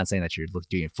lifestyle. Not saying that you're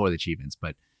doing it for the achievements,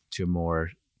 but to a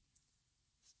more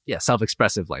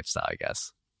self-expressive lifestyle, I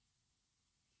guess.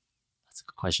 That's a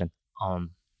good question.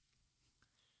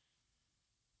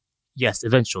 Yes,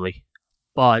 eventually,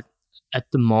 but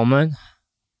at the moment,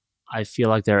 I feel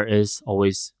like there is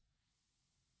always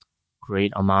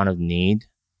great amount of need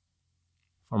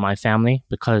for my family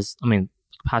because the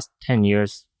past 10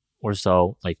 years or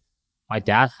so, like my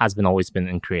dad has always been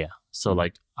in Korea. So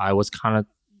like I was kind of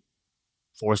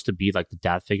forced to be like the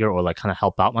dad figure or like kind of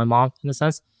help out my mom in a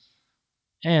sense.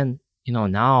 And,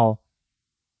 now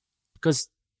because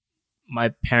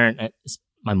my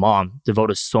mom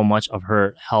devoted so much of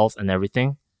her health and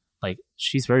everything, like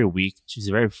she's very weak. She's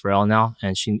very frail now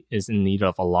and she is in need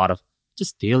of a lot of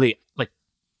just daily, like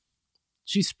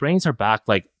she sprains her back,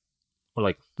 like, or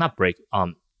like not break,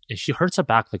 she hurts her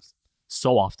back like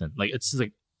so often. Like it's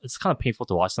kind of painful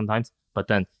to watch sometimes. But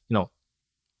then,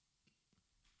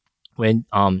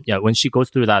 when she goes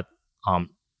through that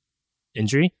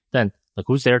injury, then like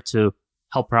who's there to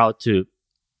help her out to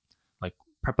like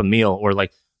prep a meal or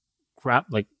like grab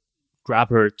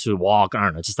her to walk, I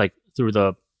don't know, just like through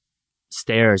the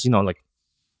stairs, like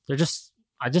I just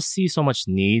see so much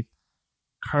need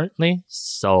currently.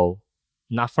 So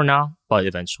not for now, but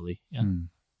eventually. Yeah.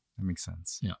 That makes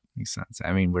sense. Yeah. Makes sense.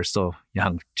 I mean, we're still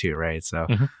young too, right? So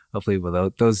hopefully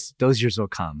those years will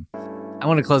come. I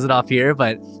want to close it off here,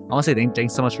 but I want to say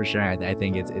thanks so much for sharing. I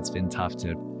think it's been tough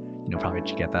to, probably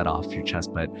to get that off your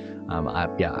chest, but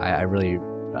I really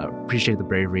appreciate the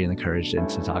bravery and the courage to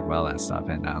talk about all that stuff.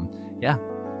 And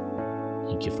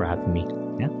Thank you for having me.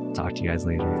 Yeah. Talk to you guys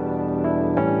later.